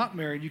if you're not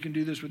married. You can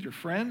do this with your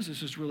friends.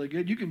 This is really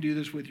good. You can do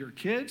this with your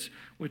kids,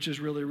 which is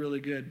really, really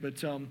good.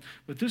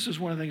 But this is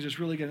one of the things that's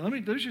really good.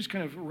 Let's just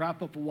kind of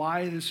wrap up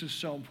why this is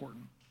so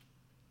important.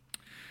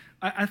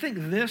 I think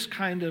this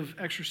kind of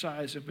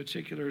exercise in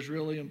particular is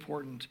really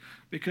important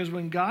because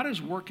when God is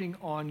working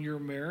on your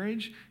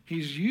marriage,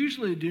 He's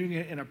usually doing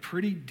it in a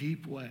pretty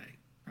deep way,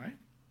 right?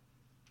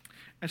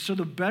 And so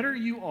the better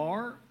you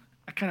are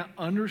at kind of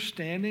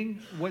understanding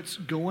what's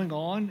going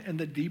on in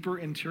the deeper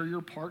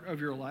interior part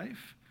of your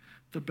life,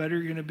 the better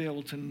you're going to be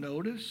able to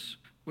notice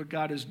what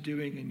God is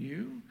doing in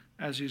you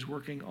as He's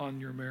working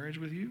on your marriage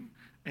with you.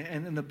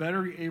 And the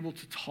better you're able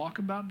to talk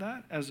about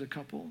that as a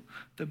couple,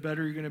 the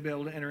better you're going to be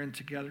able to enter in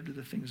together to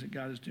the things that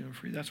God is doing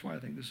for you. That's why I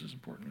think this is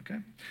important, okay?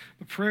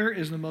 But prayer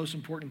is the most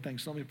important thing,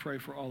 so let me pray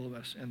for all of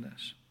us in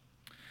this.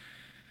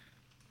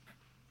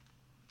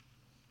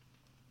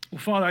 Well,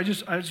 Father, I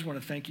just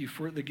want to thank you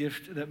for the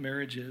gift that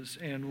marriage is.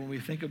 And when we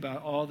think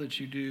about all that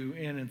you do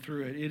in and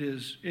through it, it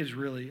is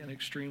really an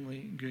extremely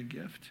good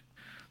gift.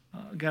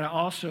 God, I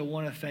also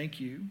want to thank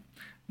you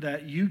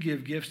that you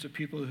give gifts to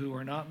people who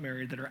are not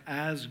married that are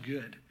as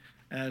good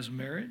as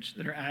marriage,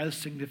 that are as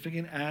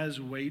significant,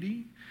 as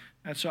weighty.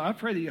 And so I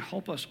pray that you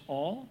help us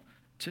all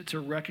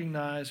to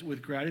recognize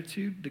with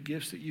gratitude the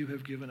gifts that you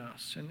have given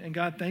us. And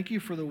God, thank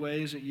you for the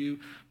ways that you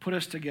put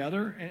us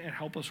together and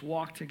help us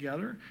walk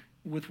together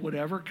with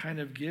whatever kind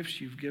of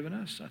gifts you've given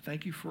us. I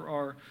thank you for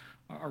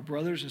our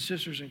brothers and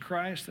sisters in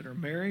Christ that are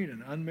married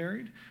and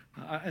unmarried.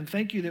 And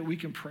thank you that we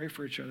can pray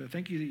for each other.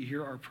 Thank you that you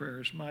hear our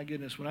prayers. My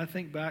goodness, when I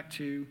think back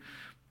to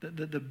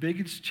the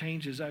biggest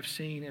changes I've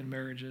seen in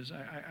marriages,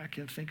 I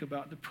can think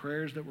about the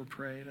prayers that were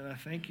prayed. And I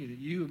thank you that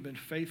you have been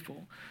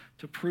faithful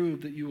to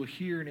prove that you will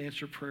hear and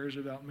answer prayers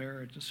about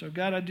marriage. And so,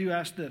 God, I do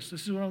ask this.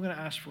 This is what I'm going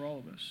to ask for all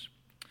of us.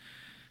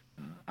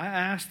 I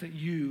ask that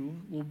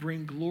you will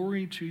bring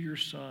glory to your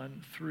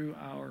Son through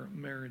our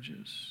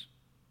marriages.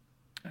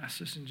 I ask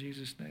this in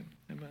Jesus' name.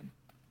 Amen.